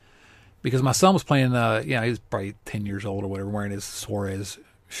Swarzy, because my son was playing. He was probably 10 years old or whatever, wearing his Suarez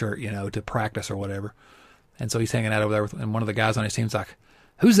shirt, to practice or whatever. And so he's hanging out over there, and one of the guys on his team's like,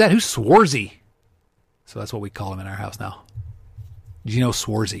 "Who's that? Who's Swarzy?" So that's what we call him in our house now. Did you know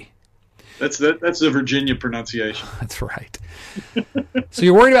Swarzy? That's the Virginia pronunciation. That's right. So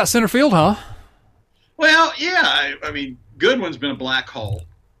you're worried about center field, huh? Well, yeah. I mean, Goodwin's been a black hole.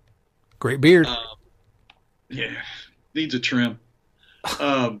 Great beard. Yeah, needs a trim.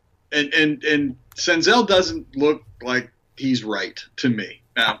 And Senzel doesn't look like he's right to me.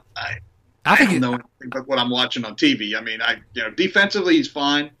 Now, I don't know anything but what I'm watching on TV. I mean, defensively he's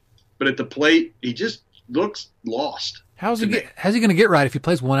fine, but at the plate he just looks lost. How's he going to get right if he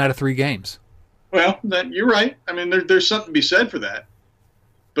plays 1 out of 3 games? Well, you're right. I mean, there's something to be said for that.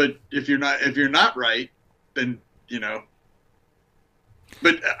 But if you're not right, then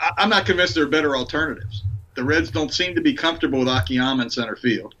But I'm not convinced there are better alternatives. The Reds don't seem to be comfortable with Akiyama in center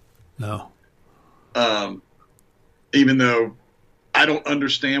field. No. Even though I don't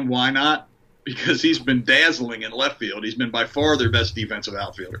understand why not, because he's been dazzling in left field. He's been by far their best defensive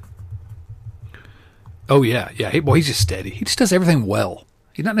outfielder. Oh, yeah. Hey, boy, he's just steady. He just does everything well.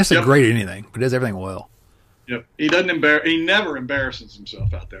 He's not necessarily great at anything, but he does everything well. Yep. He never embarrasses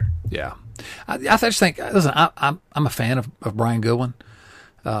himself out there. Yeah. I just think, listen, I'm a fan of Brian Goodwin.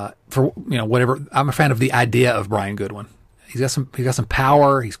 Whatever. I'm a fan of the idea of Brian Goodwin. He's got some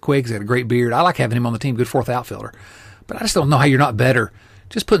power. He's quick. He's got a great beard. I like having him on the team. Good fourth outfielder. But I just don't know how you're not better.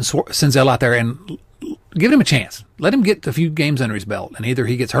 Just putting Senzel out there and giving him a chance. Let him get a few games under his belt, and either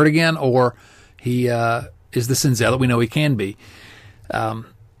he gets hurt again or he is the Senzel that we know he can be. We don't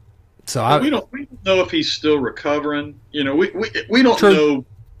know if he's still recovering. We don't know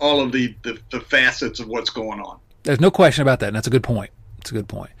all of the facets of what's going on. There's no question about that, and that's a good point. It's a good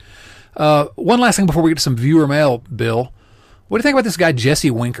point. One last thing before we get to some viewer mail, Bill. What do you think about this guy, Jesse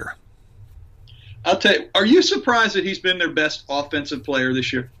Winker? I'll tell you, are you surprised that he's been their best offensive player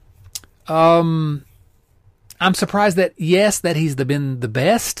this year? I'm surprised that he's been the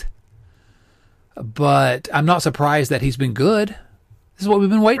best, but I'm not surprised that he's been good. This is what we've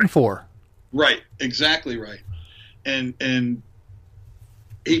been waiting for. Right, exactly right. And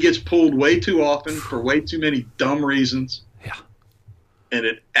he gets pulled way too often for way too many dumb reasons. Yeah. And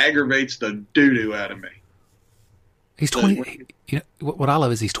it aggravates the doo-doo out of me. He's 20. What I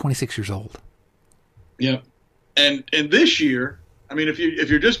love is he's 26 years old. Yeah. And this year, I mean, if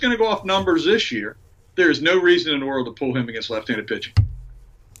you're just going to go off numbers this year, there is no reason in the world to pull him against left-handed pitching.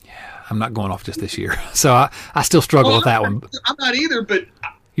 Yeah, I'm not going off just this year. So I still struggle with that one. I'm not either, but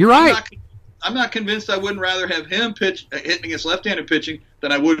you're right. I'm not convinced I wouldn't rather have him hitting against left-handed pitching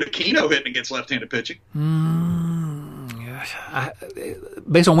than I would Aquino hitting against left-handed pitching.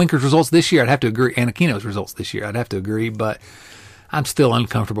 Based on Winker's results this year, I'd have to agree, and Aquino's results this year, I'd have to agree, but I'm still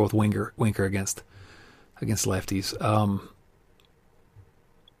uncomfortable with Winker against lefties.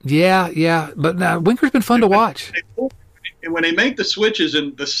 But now Winker's been fun to watch. When they make the switches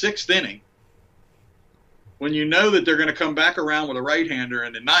in the sixth inning, when you know that they're going to come back around with a right-hander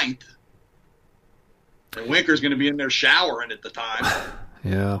in the ninth, and Winker's going to be in there showering at the time.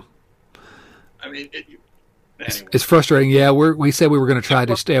 Yeah. I mean, anyway. It's frustrating. Yeah, we said we were going to try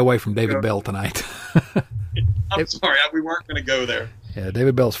to stay away from David Bell tonight. I'm sorry, we weren't going to go there. Yeah,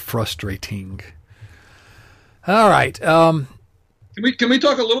 David Bell's frustrating. All right. Can we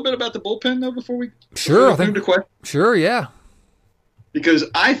talk a little bit about the bullpen though before we move to questions? Sure, yeah. Because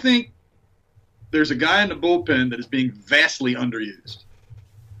I think there's a guy in the bullpen that is being vastly underused.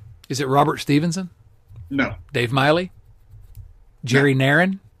 Is it Robert Stevenson? No. Dave Miley? Jerry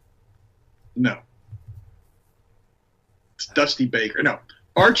Narron? No. It's Dusty Baker. No.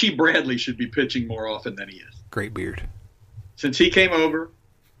 Archie Bradley should be pitching more often than he is. Great beard. Since he came over,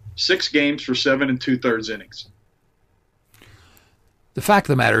 6 games for 7 2/3 innings. The fact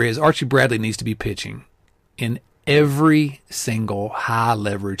of the matter is Archie Bradley needs to be pitching in every single high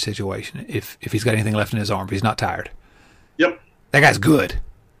leverage situation if he's got anything left in his arm, if he's not tired. Yep. That guy's good.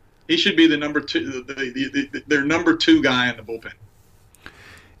 He should be the number 2, their number 2 guy in the bullpen.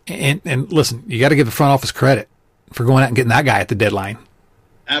 And listen, you got to give the front office credit for going out and getting that guy at the deadline.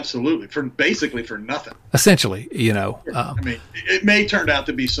 Absolutely, basically for nothing. Essentially, I mean, it may turn out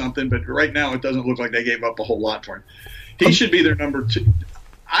to be something, but right now it doesn't look like they gave up a whole lot for him. He should be their number 2.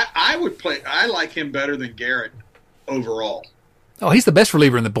 I like him better than Garrett overall. Oh, he's the best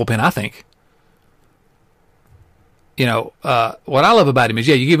reliever in the bullpen, I think. What I love about him is,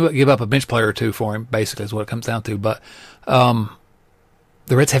 you give up a bench player or two for him, basically, is what it comes down to. But the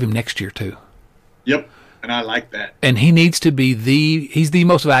Reds have him next year, too. Yep, and I like that. And he needs to be he's the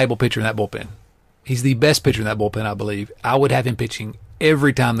most valuable pitcher in that bullpen. He's the best pitcher in that bullpen, I believe. I would have him pitching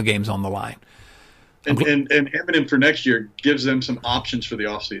every time the game's on the line. And having him for next year gives them some options for the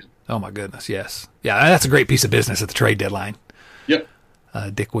offseason. Oh, my goodness, yes. Yeah, that's a great piece of business at the trade deadline. Yep.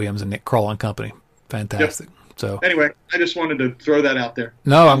 Dick Williams and Nick Kroll and company. Fantastic. Yep. So anyway, I just wanted to throw that out there.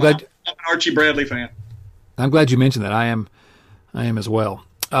 No, I'm glad. I'm an Archie Bradley fan. I'm glad you mentioned that. I am as well.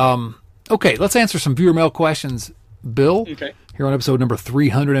 Okay, let's answer some viewer mail questions, Bill. Okay. Here on episode number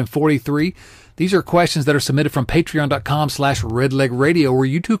 343. These are questions that are submitted from patreon.com/redlegradio, where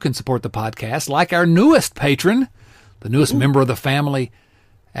you too can support the podcast, like our newest patron, the newest member of the family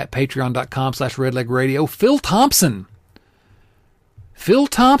at patreon.com/redlegradio, Phil Thompson. Phil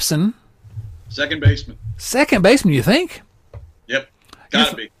Thompson. Second baseman. Second baseman, you think? Yep.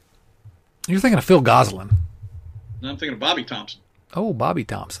 Gotta be. You're thinking of Phil Goslin. No, I'm thinking of Bobby Thompson. Oh, Bobby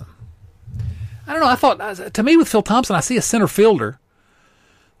Thompson. I don't know. I thought, to me, with Phil Thompson, I see a center fielder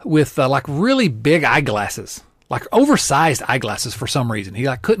with like really big eyeglasses, like oversized eyeglasses for some reason. He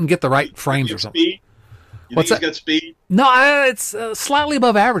like couldn't get the right frames or something. Speed? What's think that? He's got speed? No, it's slightly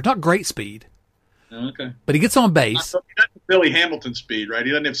above average, not great speed. Okay. But he gets on base. He doesn't have Billy Hamilton speed, right?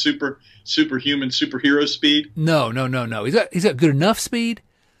 He doesn't have superhuman, superhero speed. No. He's got good enough speed,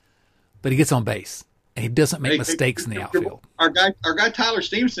 but he gets on base and he doesn't make mistakes in the outfield. Our guy Tyler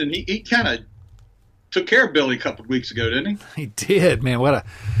Stevenson, he kind of took care of Billy a couple of weeks ago, didn't he? He did, man.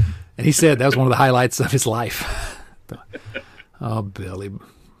 And he said that was one of the highlights of his life. Oh, Billy,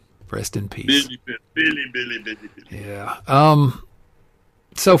 rest in peace. Billy. Yeah.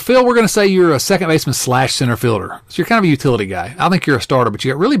 So, Phil, we're going to say you're a second baseman / center fielder. So you're kind of a utility guy. I think you're a starter, but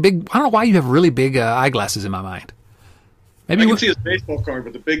you got really big. I don't know why you have really big eyeglasses in my mind. Maybe I can see his baseball card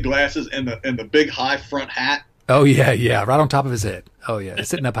with the big glasses and the big high front hat. Oh yeah, right on top of his head. Oh yeah, it's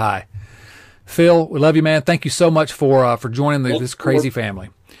sitting up high. Phil, we love you, man. Thank you so much for joining this crazy family.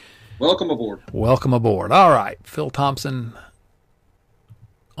 Welcome aboard. Welcome aboard. All right, Phil Thompson.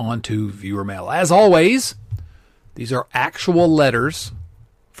 On to viewer mail. As always, these are actual letters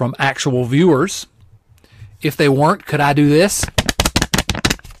from actual viewers. If they weren't, could I do this?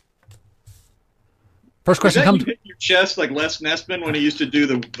 First question comes. You hit your chest like Les Nessman when he used to do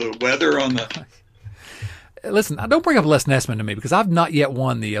the weather on the. Listen, don't bring up Les Nessman to me because I've not yet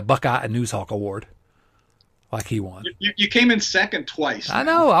won the Buckeye Newshawk Award like he won. You came in second twice. I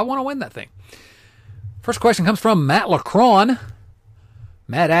know. I want to win that thing. First question comes from Matt Lacron.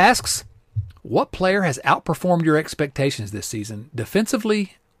 Matt asks, what player has outperformed your expectations this season,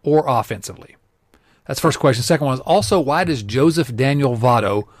 defensively or offensively? That's the first question. Second one is also, why does Joseph Daniel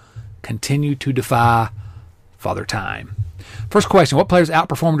Votto continue to defy Father Time? First question, what players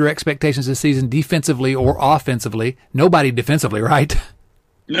outperformed your expectations this season, defensively or offensively? Nobody defensively, right?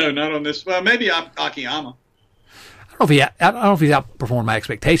 No, not on this. Well, maybe Akiyama. I don't know if he's outperformed my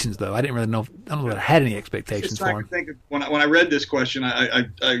expectations, though. I didn't really know. I don't know if I had any expectations for him. When I read this question,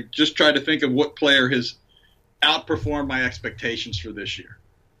 I just tried to think of what player has outperformed my expectations for this year.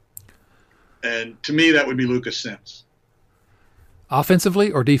 And to me, that would be Lucas Sims.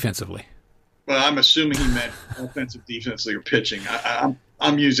 Offensively or defensively? Well, I'm assuming he meant offensive, defensively, or pitching. I'm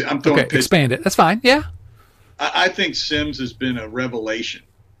throwing okay, pitching. Expand it. That's fine. Yeah. I think Sims has been a revelation.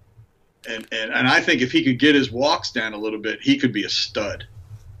 And I think if he could get his walks down a little bit, he could be a stud.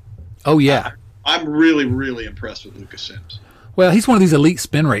 Oh, yeah. I'm really, really impressed with Lucas Sims. Well, he's one of these elite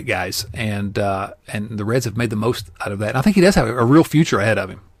spin rate guys, and the Reds have made the most out of that. And I think he does have a real future ahead of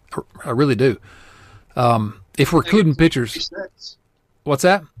him. I really do. If we're including pitchers. 26. What's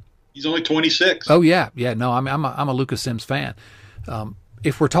that? He's only 26. Oh, yeah. Yeah, no, I'm a Lucas Sims fan.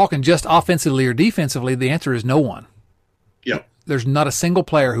 If we're talking just offensively or defensively, the answer is no one. Yep. There's not a single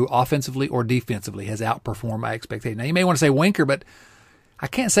player who offensively or defensively has outperformed my expectations. Now, you may want to say Winker, but I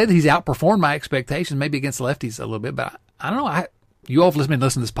can't say that he's outperformed my expectations, maybe against lefties a little bit, but I don't know. You all have been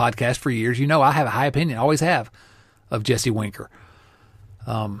listening to this podcast for years. You know I have a high opinion, always have, of Jesse Winker.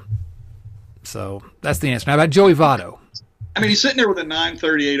 So that's the answer. Now about Joey Votto. I mean, he's sitting there with a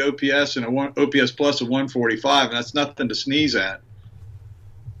 938 OPS and OPS plus of 145, and that's nothing to sneeze at.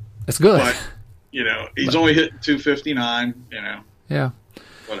 That's good. But, he's only hitting 259, Yeah.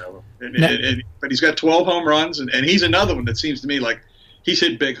 Whatever. But he's got 12 home runs, and he's another one that seems to me like he's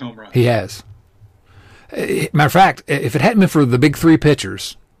hit big home runs. He has. Matter of fact, if it hadn't been for the big three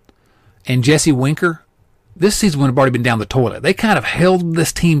pitchers and Jesse Winker, this season would have already been down the toilet. They kind of held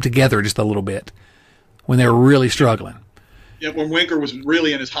this team together just a little bit when they were really struggling. Yeah, when Winker was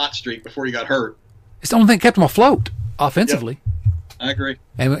really in his hot streak before he got hurt. It's the only thing that kept them afloat offensively. Yep. I agree.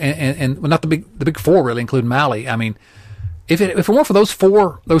 And not the big four really, including Malley. I mean, if it weren't for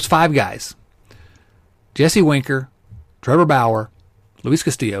those five guys, Jesse Winker, Trevor Bauer, Luis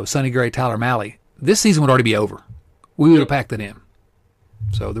Castillo, Sonny Gray, Tyler Malley, this season would already be over. We would have packed it in.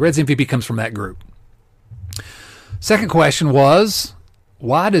 So the Reds MVP comes from that group. Second question was,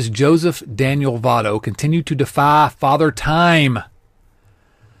 why does Joseph Daniel Votto continue to defy Father Time?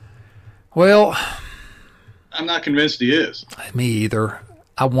 Well, I'm not convinced he is. Me either.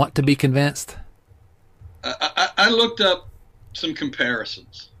 I want to be convinced. I looked up some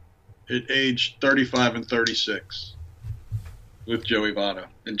comparisons at age 35 and 36 with Joey Votto.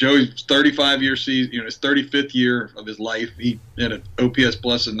 And Joey's 35-year season, his 35th year of his life, he had an OPS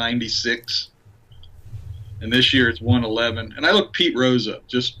plus of 96. And this year it's 111. And I looked Pete Rose up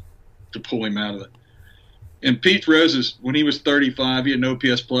just to pull him out of it. And Pete Rose, when he was 35, he had an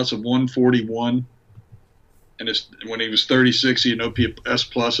OPS plus of 141. And when he was 36, he had an OPS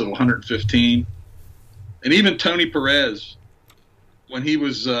plus of 115. And even Tony Perez, when he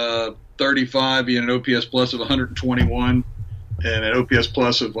was 35, he had an OPS plus of 121. and an OPS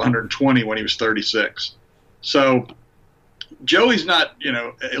plus of 120 when he was 36. So Joey's not,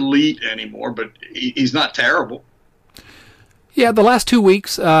 elite anymore, but he's not terrible. Yeah, the last 2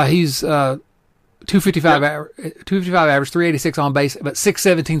 weeks, he's 255 average, 386 on base, but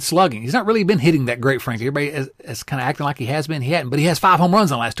 617 slugging. He's not really been hitting that great, frankly. Everybody is kind of acting like he has been. He hadn't, but he has 5 home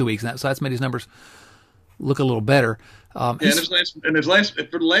runs in the last 2 weeks, so that's made his numbers look a little better. For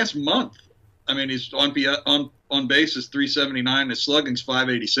the last month, I mean, he's on base is 379, his slugging's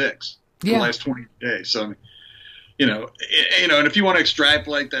 586 for the last 20 days. So, and if you want to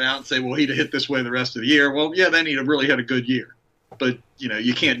extrapolate that out and say, well, he'd have hit this way the rest of the year, well, yeah, then he'd have really had a good year. But,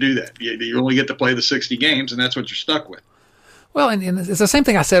 you can't do that. You only get to play the 60 games, and that's what you're stuck with. Well, and it's the same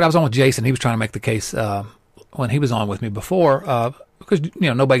thing I said. I was on with Jason. He was trying to make the case when he was on with me before, because,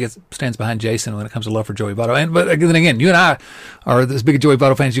 nobody stands behind Jason when it comes to love for Joey Votto. But then again, you and I are as big a Joey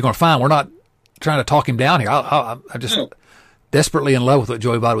Votto fans you're going to find. We're not trying to talk him down here. I'm just desperately in love with what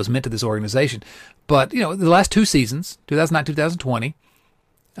Joey Votto has meant to this organization. But, the last 2 seasons, 2009, 2020,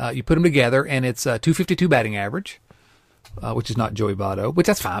 you put them together, and it's 252 batting average. Which is not Joey Votto, which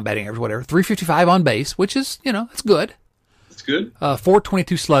that's fine, batting average, whatever. 355 on base, which is, that's good. That's good.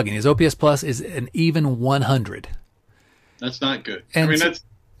 422 slugging. His OPS plus is an even 100. That's not good. And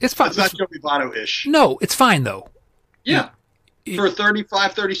it's fine. That's not Joey Votto-ish. No, it's fine, though. Yeah. For a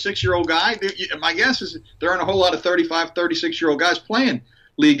 35, 36-year-old guy, my guess is there aren't a whole lot of 35, 36-year-old guys playing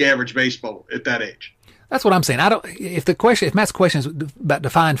league average baseball at that age. That's what I'm saying. If Matt's question is about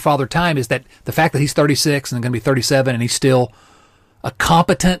defined father time, is that the fact that he's 36 and going to be 37 and he's still a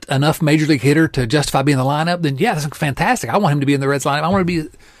competent enough major league hitter to justify being in the lineup, then yeah, that's fantastic. I want him to be in the Reds lineup. I want to be,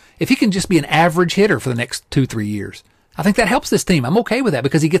 if he can just be an average hitter for the next 2-3 years, I think that helps this team. I'm okay with that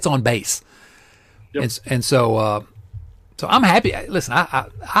because he gets on base. Yep. And so I'm happy. Listen,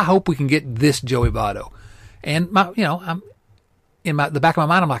 I hope we can get this Joey Votto. And I'm in the back of my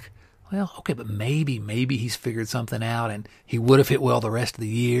mind, I'm like, well, okay, but maybe he's figured something out, and he would have hit well the rest of the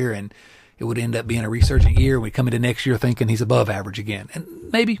year, and it would end up being a resurgent year. And we come into next year thinking he's above average again, and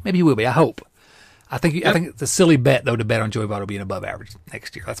maybe he will be. I hope. I think it's a silly bet though to bet on Joey Votto being above average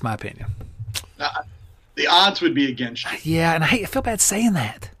next year. That's my opinion. The odds would be against you. Yeah, and I feel bad saying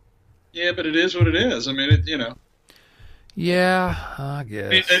that. Yeah, but it is what it is. I mean, Yeah, I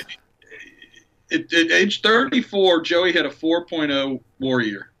guess. At age 34, Joey had a 4.0 WAR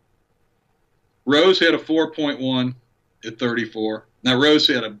year. Rose had a 4.1 at 34. Now Rose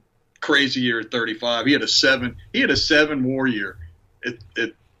had a crazy year at 35. He had a 7 WAR year at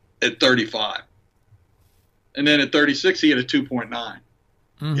 35. And then at 36 he had a 2.9.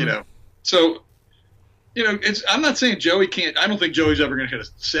 Mm-hmm. So I'm not saying Joey can't. I don't think Joey's ever going to hit a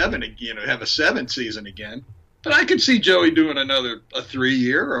 7 again, have a 7 season again. But I could see Joey doing a 3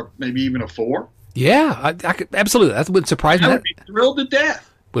 year or maybe even a 4. Yeah, I could absolutely. That would surprise me. I would be thrilled to death.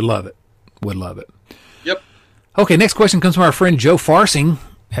 Would love it. Would love it. Yep. Okay, next question comes from our friend Joe Farsing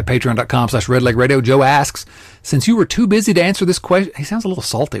at patreon.com/redlegradio. Joe asks, since you were too busy to answer this question, he sounds a little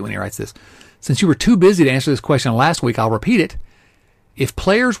salty when he writes this. Since you were too busy to answer this question last week, I'll repeat it. If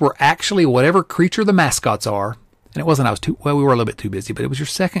players were actually whatever creature the mascots are, and it wasn't we were a little bit too busy, but it was your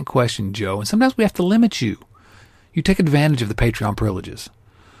second question, Joe, and sometimes we have to limit you. You take advantage of the Patreon privileges.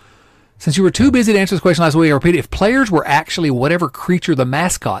 Since you were too busy to answer this question last week, I'll repeat it. If players were actually whatever creature the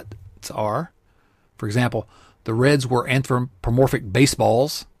mascots are, for example, the Reds were anthropomorphic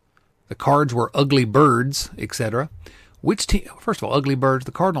baseballs, the Cards were ugly birds, etc. Which team? First of all, ugly birds.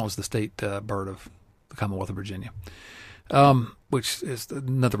 The cardinal is the state bird of the Commonwealth of Virginia, which is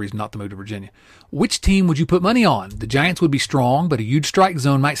another reason not to move to Virginia. Which team would you put money on? The Giants would be strong, but a huge strike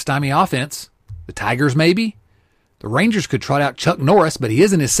zone might stymie offense. The Tigers, maybe. The Rangers could trot out Chuck Norris, but he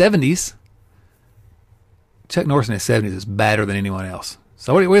is in his 70s. Chuck Norris in his 70s is better than anyone else.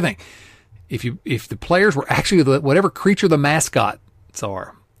 So what do you think? If the players were actually whatever creature the mascots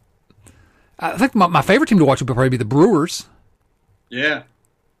are, I think my favorite team to watch would probably be the Brewers. Yeah,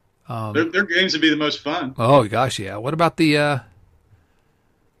 their games would be the most fun. Oh gosh, yeah. What about the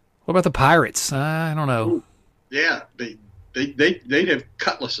Pirates? I don't know. Ooh, yeah, they'd have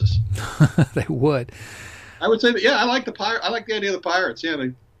cutlasses. They would. I would say that. Yeah, I like the idea of the Pirates. Yeah,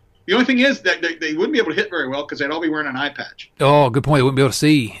 the only thing is that they wouldn't be able to hit very well because they'd all be wearing an eye patch. Oh, good point. They wouldn't be able to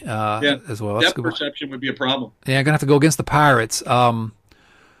see as well. Depth perception would be a problem. Yeah, I'm going to have to go against the Pirates. They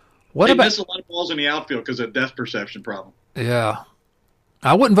miss a lot of balls in the outfield because of depth perception problem. Yeah.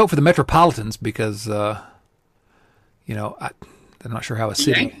 I wouldn't vote for the Metropolitans because, I'm not sure how a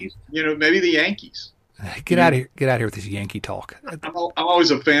city. Yankees, maybe the Yankees. Get out of here! Get out of here with this Yankee talk. I'm always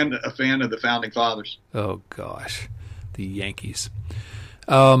a fan of the founding fathers. Oh gosh, the Yankees.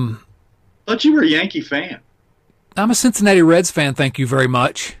 Thought you were a Yankee fan. I'm a Cincinnati Reds fan, thank you very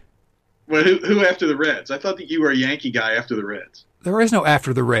much. Well, who after the Reds? I thought that you were a Yankee guy after the Reds. There is no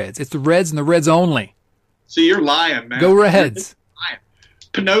after the Reds. It's the Reds and the Reds only. See, you're lying, man. Go Reds.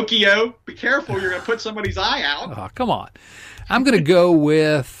 Pinocchio, be careful. You're going to put somebody's eye out. Oh, come on. I'm going to go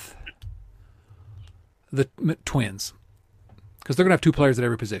with the Twins because they're going to have two players at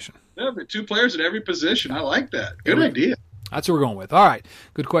every position. Yeah, but 2 players at every position. I like that. Good idea. That's what we're going with. All right.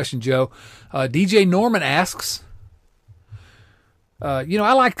 Good question, Joe. DJ Norman asks, I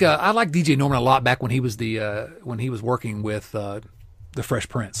like DJ Norman a lot back when he was when he was working with the Fresh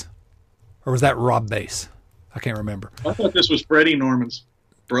Prince. Or was that Rob Bass? I can't remember. I thought this was Freddie Norman's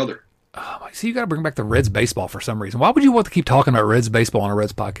brother. See, you got to bring back the Reds baseball for some reason. Why would you want to keep talking about Reds baseball on a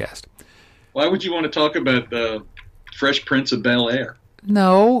Reds podcast? Why would you want to talk about the Fresh Prince of Bel-Air?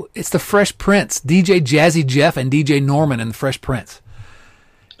 No, it's the Fresh Prince. DJ Jazzy Jeff and DJ Norman and the Fresh Prince.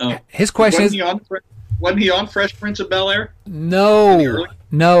 Oh. His question wasn't he on Fresh Prince of Bel-Air? No,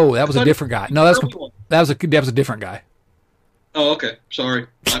 that was a different guy. No, that was a different guy. Oh, okay. Sorry.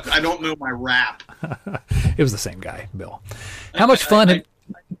 I don't know my rap. It was the same guy, Bill. How much fun...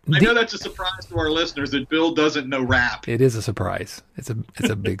 I know that's a surprise to our listeners that Bill doesn't know rap. It is a surprise. It's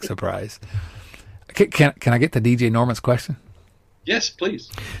a big surprise. Can I get to DJ Norman's question? Yes, please.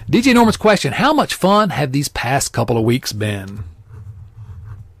 DJ Norman's question, how much fun have these past couple of weeks been?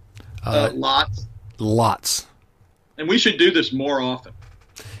 Lots. Lots. And we should do this more often.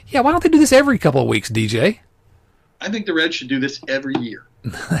 Yeah, why don't they do this every couple of weeks, DJ? I think the Reds should do this every year.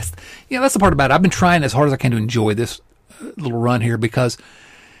 That's the part about it. I've been trying as hard as I can to enjoy this little run here because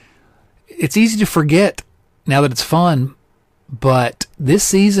it's easy to forget now that it's fun, but this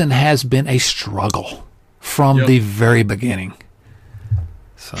season has been a struggle from the very beginning.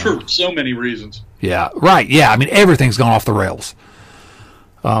 For so many reasons. Yeah, right. Yeah, I mean, everything's gone off the rails.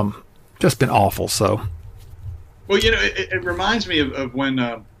 Just been awful, so. Well, it reminds me of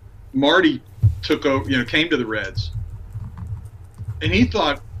when Marty took over, came to the Reds, and he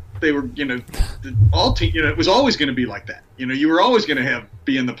thought they were, all team, it was always going to be like that. You were always going to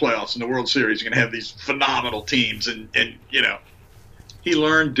be in the playoffs in the World Series. You're going to have these phenomenal teams, and he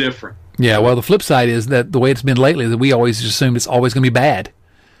learned different. Yeah, well, the flip side is that the way it's been lately, that we always assume it's always going to be bad.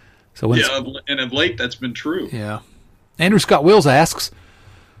 So and of late that's been true. Yeah. Andrew Scott Wills asks,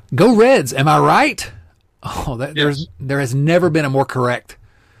 "Go Reds, am I right?" Oh, Yes. there has never been a more correct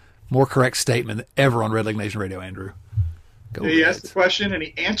statement than ever on Red Leg Nation Radio, Andrew. Go He Reds. asked the question and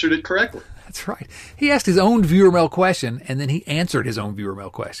he answered it correctly. That's right. He asked his own viewer mail question, and then he answered his own viewer mail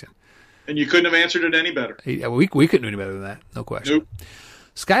question. And you couldn't have answered it any better. We couldn't do any better than that, no question. Nope.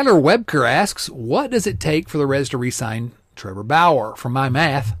 Skylar Webker asks, what does it take for the Reds to re-sign Trevor Bauer? From my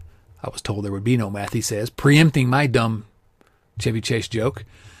math, I was told there would be no math, he says, preempting my dumb Chevy Chase joke.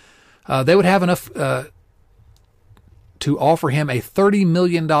 They would have enough to offer him a $30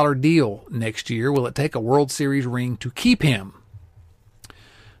 million deal next year. Will it take a World Series ring to keep him?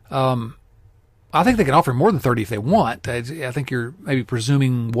 I think they can offer more than 30 if they want. I think you're maybe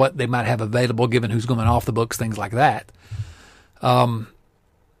presuming what they might have available given who's going off the books, things like that. My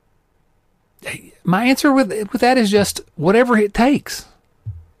answer with that is just whatever it takes.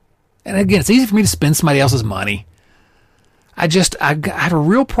 And again, it's easy for me to spend somebody else's money. I have a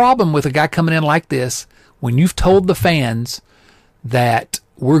real problem with a guy coming in like this when you've told the fans that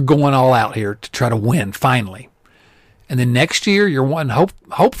we're going all out here to try to win finally. And then next year you're wanting,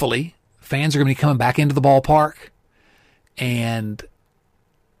 hopefully fans are going to be coming back into the ballpark and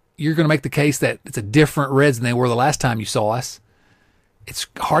you're going to make the case that it's a different Reds than they were the last time you saw us. It's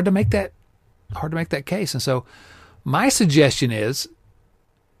hard to make that case. And so my suggestion is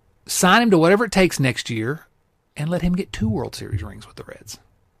sign him to whatever it takes next year and let him get 2 World Series rings with the Reds.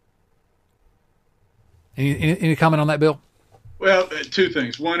 Any comment on that, Bill? Well, 2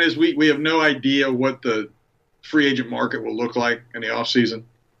 things. One is we have no idea what the free agent market will look like in the offseason.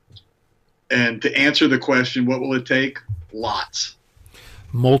 And to answer the question, what will it take? Lots.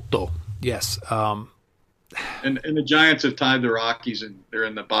 Molto. Yes. And the Giants have tied the Rockies, and they're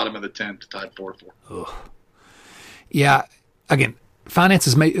in the bottom of the 10th, tied 4-4. Yeah. Again,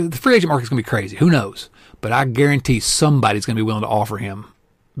 the free agent market is going to be crazy. Who knows? But I guarantee somebody's going to be willing to offer him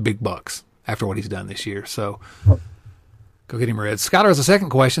big bucks after what he's done this year. So go get him, Reds. Skyler has a second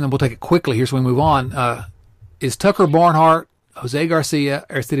question, and we'll take it quickly here so we move on. Is Tucker Barnhart, Jose Garcia,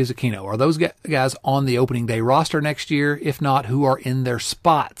 Aristides Aquino, are those guys on the opening day roster next year? If not, who are in their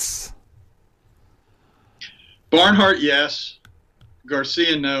spots? Barnhart, yes.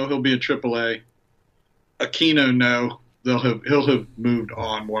 Garcia, no. He'll be a AAA. Aquino, no. He'll have moved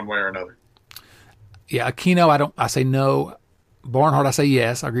on one way or another. Yeah, Aquino, I say no. Barnhart, I say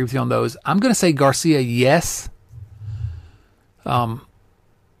yes. I agree with you on those. I'm going to say Garcia, yes.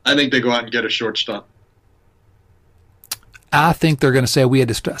 I think they go out and get a shortstop. I think they're going to say we had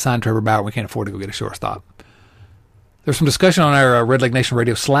to sign Trevor Bauer. We can't afford to go get a shortstop. There's some discussion on our Red Leg Nation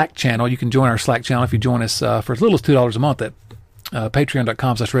Radio Slack channel. You can join our Slack channel if you join us for as little as $2 a month at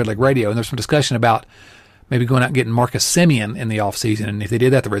patreon.com/redlegradio. And there's some discussion about maybe going out and getting Marcus Semien in the offseason. And if they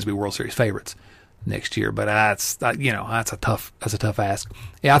did that, the Reds would be World Series favorites next year. But that's a tough ask.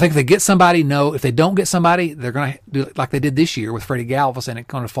 Yeah, I think if they get somebody, no. If they don't get somebody, they're going to do it like they did this year with Freddie Galvis, and it's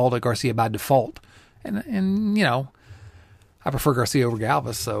going to fall to Garcia by default. And I prefer Garcia over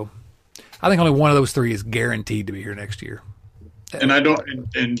Galvis, so I think only one of those three is guaranteed to be here next year. And I don't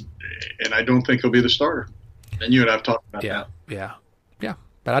think he'll be the starter. And you and I've talked about that. Yeah.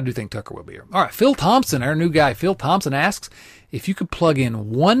 But I do think Tucker will be here. All right, Phil Thompson, our new guy. Phil Thompson asks if you could plug in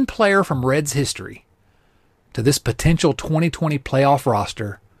one player from Reds history to this potential 2020 playoff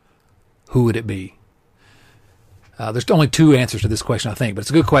roster, who would it be? There's only two answers to this question, I think, but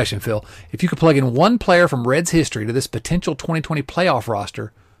it's a good question, Phil. If you could plug in one player from Reds history to this potential 2020 playoff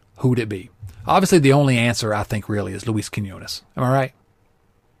roster, who would it be? Obviously, the only answer, I think, really is Luis Quinones. Am I right?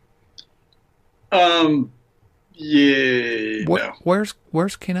 Yeah. No.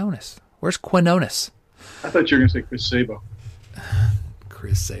 Where's Quinones? Where's Quinones? I thought you were going to say Chris Sabo.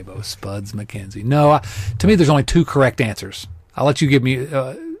 Chris Sabo, Spuds McKenzie. No, to me, there's only two correct answers. I'll let you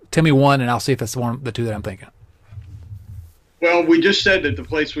tell me one, and I'll see if that's the two that I'm thinking. Well, we just said that the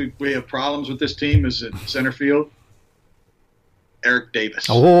place we have problems with this team is in center field. Eric Davis.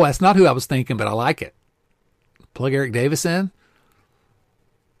 Oh, that's not who I was thinking, but I like it. Plug Eric Davis in.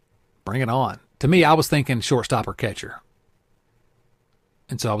 Bring it on. To me, I was thinking shortstop or catcher.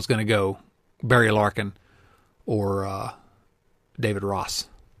 And so I was going to go Barry Larkin or David Ross,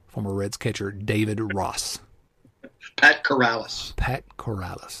 former Reds catcher David Ross. Pat Corrales.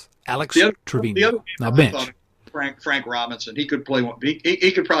 Alex Trevino. Now bench. Frank Robinson. He could play one.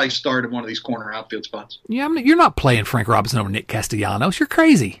 He could probably start in one of these corner outfield spots. Yeah, you're not playing Frank Robinson over Nick Castellanos. You're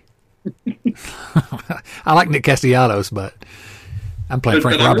crazy. I like Nick Castellanos, but I'm playing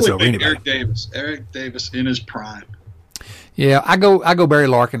Frank Robinson over anybody. Eric Davis in his prime. Yeah, I go Barry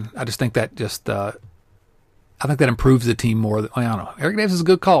Larkin. I just think that I think that improves the team more. I don't know. Eric Davis is a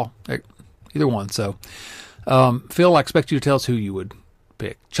good call. Either one. So, Phil, I expect you to tell us who you would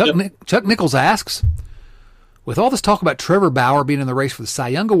pick. Chuck Nichols asks, with all this talk about Trevor Bauer being in the race for the Cy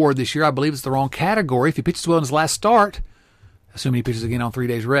Young Award this year, I believe it's the wrong category. If he pitches well in his last start, assuming he pitches again on 3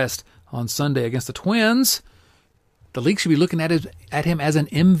 days rest on Sunday against the Twins, the league should be looking at him as an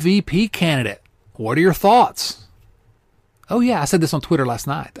MVP candidate. What are your thoughts? Oh, yeah, I said this on Twitter last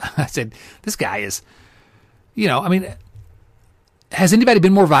night. I said, this guy is, has anybody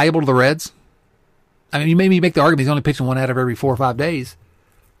been more valuable to the Reds? I mean, you maybe make the argument he's only pitching one out of every 4 or 5 days,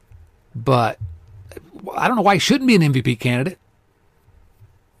 but I don't know why he shouldn't be an MVP candidate.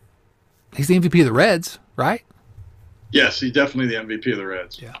 He's the MVP of the Reds, right? Yes, he's definitely the MVP of the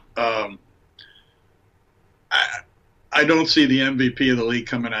Reds. Yeah. I don't see the MVP of the league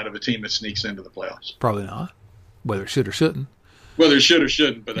coming out of a team that sneaks into the playoffs. Probably not. Whether it should or shouldn't. Whether it should or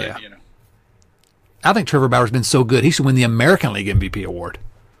shouldn't, but yeah. I think Trevor Bauer's been so good, he should win the American League MVP award.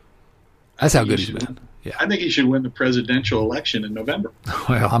 That's how good he's been. Yeah. I think he should win the presidential election in November.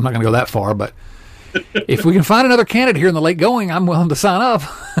 Well, I'm not going to go that far, but if we can find another candidate here in the late going, I'm willing to sign up.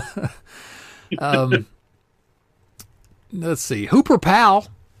 Let's see. Hooper Powell,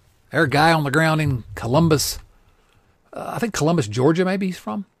 our guy on the ground in Columbus. I think Columbus, Georgia, maybe he's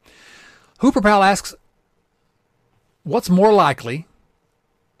from. Hooper Powell asks, what's more likely,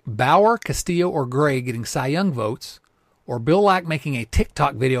 Bauer, Castillo, or Gray getting Cy Young votes, or Bill Lack making a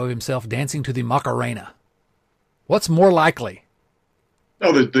TikTok video of himself dancing to the Macarena? What's more likely?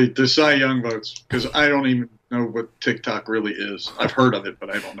 Oh, the Cy Young votes, because I don't even know what TikTok really is. I've heard of it,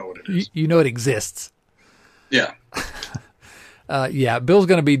 but I don't know what it is. You know it exists. Yeah. Yeah, Bill's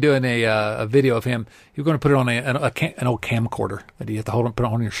going to be doing a video of him. He's going to put it on an old camcorder that you have to put it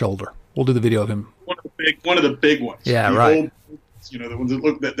on your shoulder. We'll do the video of him. One of the big ones. Yeah, right. Old, the ones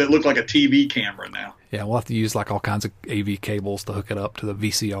that look like a TV camera now. Yeah, we'll have to use like all kinds of AV cables to hook it up to the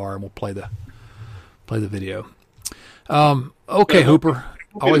VCR, and we'll play the video. Okay, Hooper.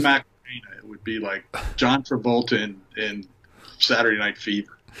 Always Macarena. It would be like John Travolta in Saturday Night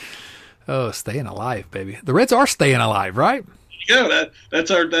Fever. Oh, staying alive, baby. The Reds are staying alive, right? Yeah,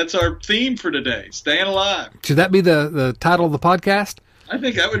 that's our theme for today. Staying alive. Should that be the title of the podcast? I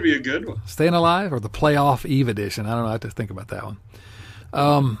think that would be a good one. Staying alive, or the playoff Eve edition? I don't know. I have to think about that one.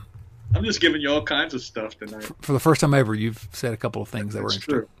 I'm just giving you all kinds of stuff tonight. For the first time ever, you've said a couple of things that were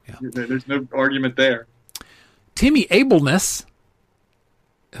interesting. True. Yeah. There's no argument there. Timmy Ableness,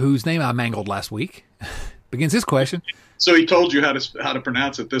 whose name I mangled last week, begins his question. So he told you how to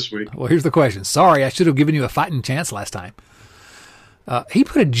pronounce it this week. Well, here's the question. Sorry, I should have given you a fighting chance last time. He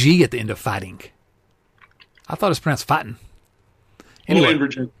put a G at the end of fighting. I thought it was pronounced fighting. Anyway, only in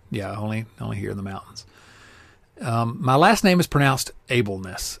Virginia. Yeah, only here in the mountains. My last name is pronounced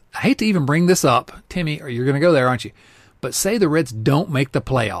Ableness. I hate to even bring this up, Timmy, or you're going to go there, aren't you? But say the Reds don't make the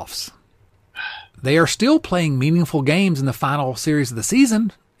playoffs. They are still playing meaningful games in the final series of the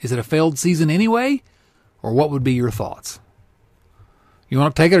season. Is it a failed season anyway? Or what would be your thoughts? You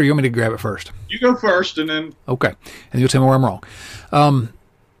want to take it, or you want me to grab it first? You go first, and then... Okay, and you'll tell me where I'm wrong.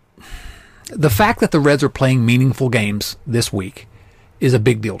 The fact that the Reds are playing meaningful games this week is a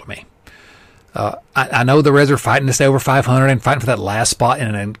big deal to me. I know the Reds are fighting to stay over 500 and fighting for that last spot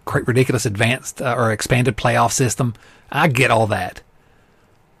in an ridiculous advanced or expanded playoff system. I get all that.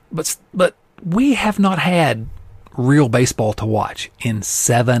 But we have not had real baseball to watch in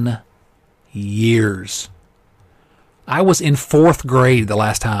 7 years. I was in 4th grade the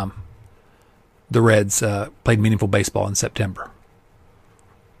last time the Reds played meaningful baseball in September,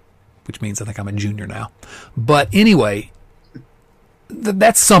 which means I think I'm a junior now. But anyway,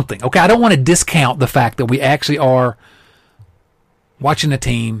 that's something. Okay, I don't want to discount the fact that we actually are watching a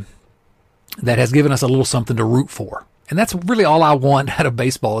team that has given us a little something to root for. And that's really all I want out of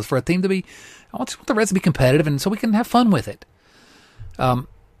baseball, is for a team to be, I want the Reds to be competitive and so we can have fun with it.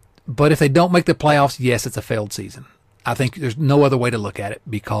 But if they don't make the playoffs, yes, it's a failed season. I think there's no other way to look at it,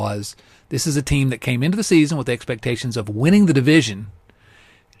 because this is a team that came into the season with the expectations of winning the division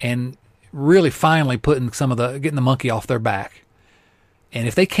and really finally getting the monkey off their back. And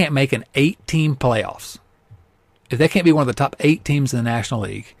if they can't make an 8-team playoffs, if they can't be one of the top 8 teams in the National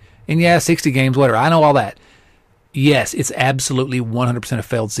League, and 60 games, whatever, I know all that. Yes, it's absolutely 100% a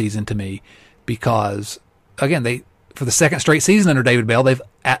failed season to me, because, again, for the second straight season under David Bell, they've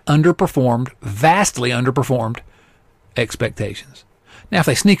vastly underperformed expectations. Now, if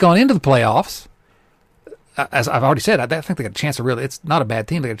they sneak on into the playoffs, as I've already said, I think they got a chance of it's not a bad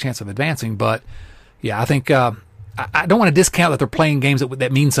team. They got a chance of advancing. But, yeah, I think I don't want to discount that they're playing games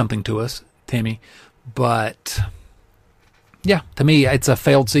that mean something to us, Timmy. But, yeah, to me, it's a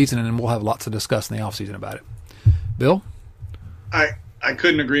failed season, and we'll have lots to discuss in the offseason about it. Bill? I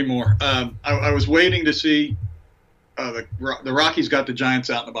couldn't agree more. I was waiting to see the Rockies got the Giants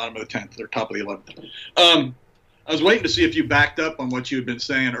out in the bottom of the 10th. They're top of the 11th. I was waiting to see if you backed up on what you had been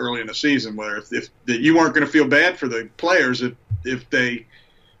saying early in the season, where if that you weren't going to feel bad for the players if they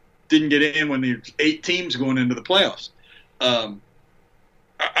didn't get in when there's 8 teams going into the playoffs.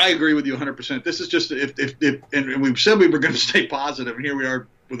 I agree with you 100%. This is just and we said we were going to stay positive, and here we are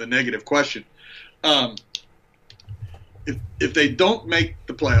with a negative question. If they don't make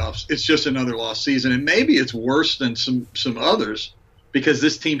the playoffs, it's just another lost season, and maybe it's worse than some others because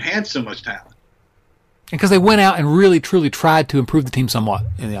this team had so much talent. And because they went out and really, truly tried to improve the team somewhat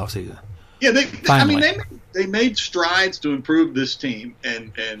in the offseason. Yeah, they made strides to improve this team,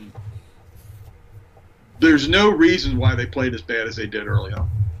 and there's no reason why they played as bad as they did early on,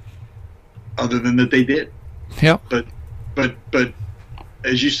 other than that they did. Yep. But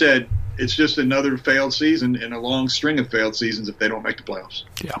as you said, it's just another failed season in a long string of failed seasons if they don't make the playoffs.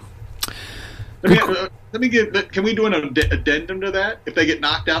 Yeah. Can we do an addendum to that? If they get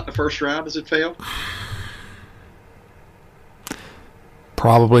knocked out in the first round, does it fail?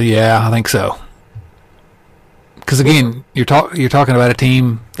 Probably, yeah, I think so. Because again, you're talking about a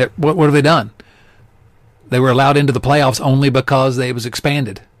team that what have they done? They were allowed into the playoffs only because it was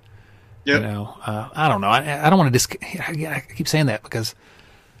expanded. Yep. I don't know. I don't want to I keep saying that because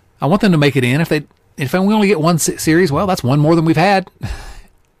I want them to make it in. If we only get one series, well, that's one more than we've had.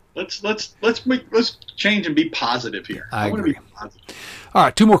 Let's change and be positive here. I want to be positive. All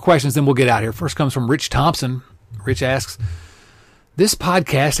right, 2 more questions, then we'll get out here. First comes from Rich Thompson. Rich asks, this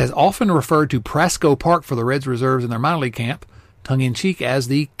podcast has often referred to Prasco Park for the Reds reserves in their minor league camp, tongue-in-cheek, as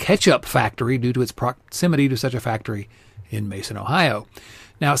the ketchup factory due to its proximity to such a factory in Mason, Ohio.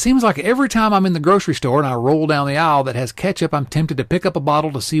 Now, it seems like every time I'm in the grocery store and I roll down the aisle that has ketchup, I'm tempted to pick up a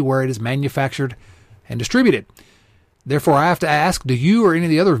bottle to see where it is manufactured and distributed. Therefore, I have to ask, do you or any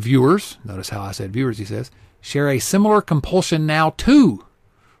of the other viewers, notice how I said viewers, he says, share a similar compulsion now too?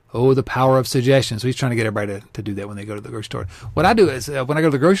 Oh, the power of suggestion. So he's trying to get everybody to do that when they go to the grocery store. What I do is, when I go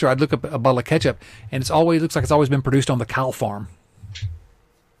to the grocery store, I'd look up a bottle of ketchup, and looks like it's always been produced on the cow farm.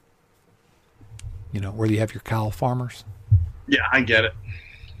 Where you have your cow farmers? Yeah, I get it.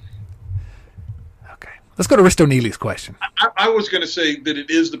 Okay. Let's go to Risto Neely's question. I was going to say that it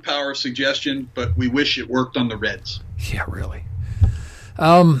is the power of suggestion, but we wish it worked on the Reds. Yeah, really.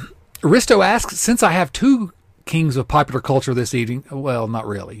 Risto asks, since I have 2 kings of popular culture this evening. Well, not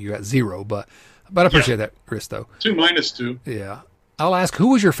really. You got 0, but I appreciate that, Risto. 2 minus 2. Yeah. I'll ask, who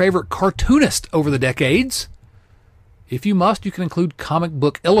was your favorite cartoonist over the decades? If you must, you can include comic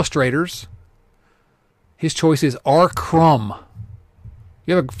book illustrators. His choice is R. Crumb.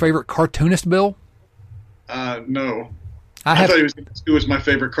 You have a favorite cartoonist, Bill? No. I thought he was going to ask who was my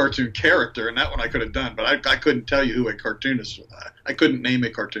favorite cartoon character, and that one I could have done, but I couldn't tell you who a cartoonist was. I couldn't name a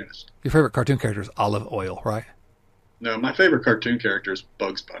cartoonist. Your favorite cartoon character is Olive Oil, right? No, my favorite cartoon character is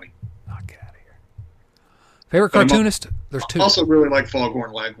Bugs Bunny. Oh, get out of here. Favorite cartoonist? There's 2. I also really like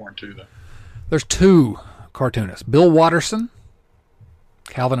Foghorn Leghorn, too, though. There's 2 cartoonists. Bill Watterson,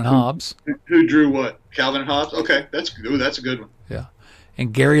 Calvin and Hobbes. Who drew what? Calvin and Hobbes? Okay, that's a good one. Yeah.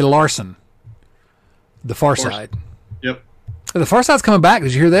 And Gary Larson, The Far Side. Yep. The Far Side's coming back.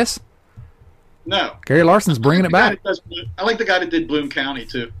 Did you hear this? No. Gary Larson's bringing it back. I like the guy that did Bloom County,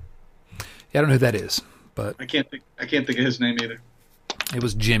 too. Yeah, I don't know who that is, but I can't think of his name either. It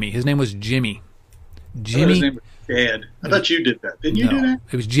was Jimmy. His name was Jimmy. His name was Chad. I thought you did that. Didn't you do that?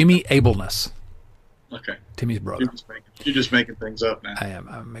 It was Jimmy Ableness. Okay. Timmy's brother. You're just making things up now. I am.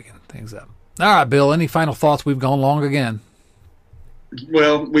 I'm making things up. All right, Bill, any final thoughts? We've gone long again.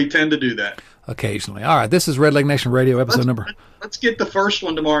 Well, we tend to do that. Occasionally. All right, this is Red Leg Nation Radio, episode number. Let's get the first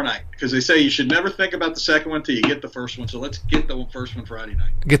one tomorrow night, because they say you should never think about the second one until you get the first one. So let's get the first one Friday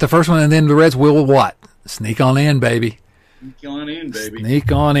night. Get the first one, and then the Reds will what? Sneak on in, baby. Sneak on in, baby.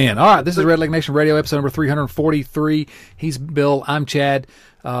 Sneak on in. All right, this is Red Leg Nation Radio, episode number 343. He's Bill. I'm Chad.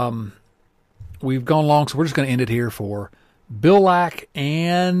 We've gone long, so we're just going to end it here for Bill Lack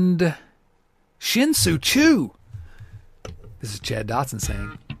and Shin-Soo Choo. This is Chad Dotson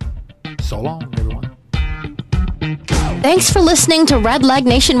saying, so long, everyone. Thanks for listening to Red Leg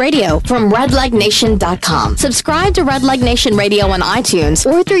Nation Radio from redlegnation.com. Subscribe to Red Leg Nation Radio on iTunes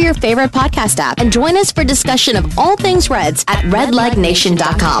or through your favorite podcast app, and join us for discussion of all things Reds at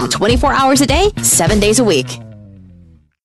redlegnation.com. 24 hours a day, 7 days a week.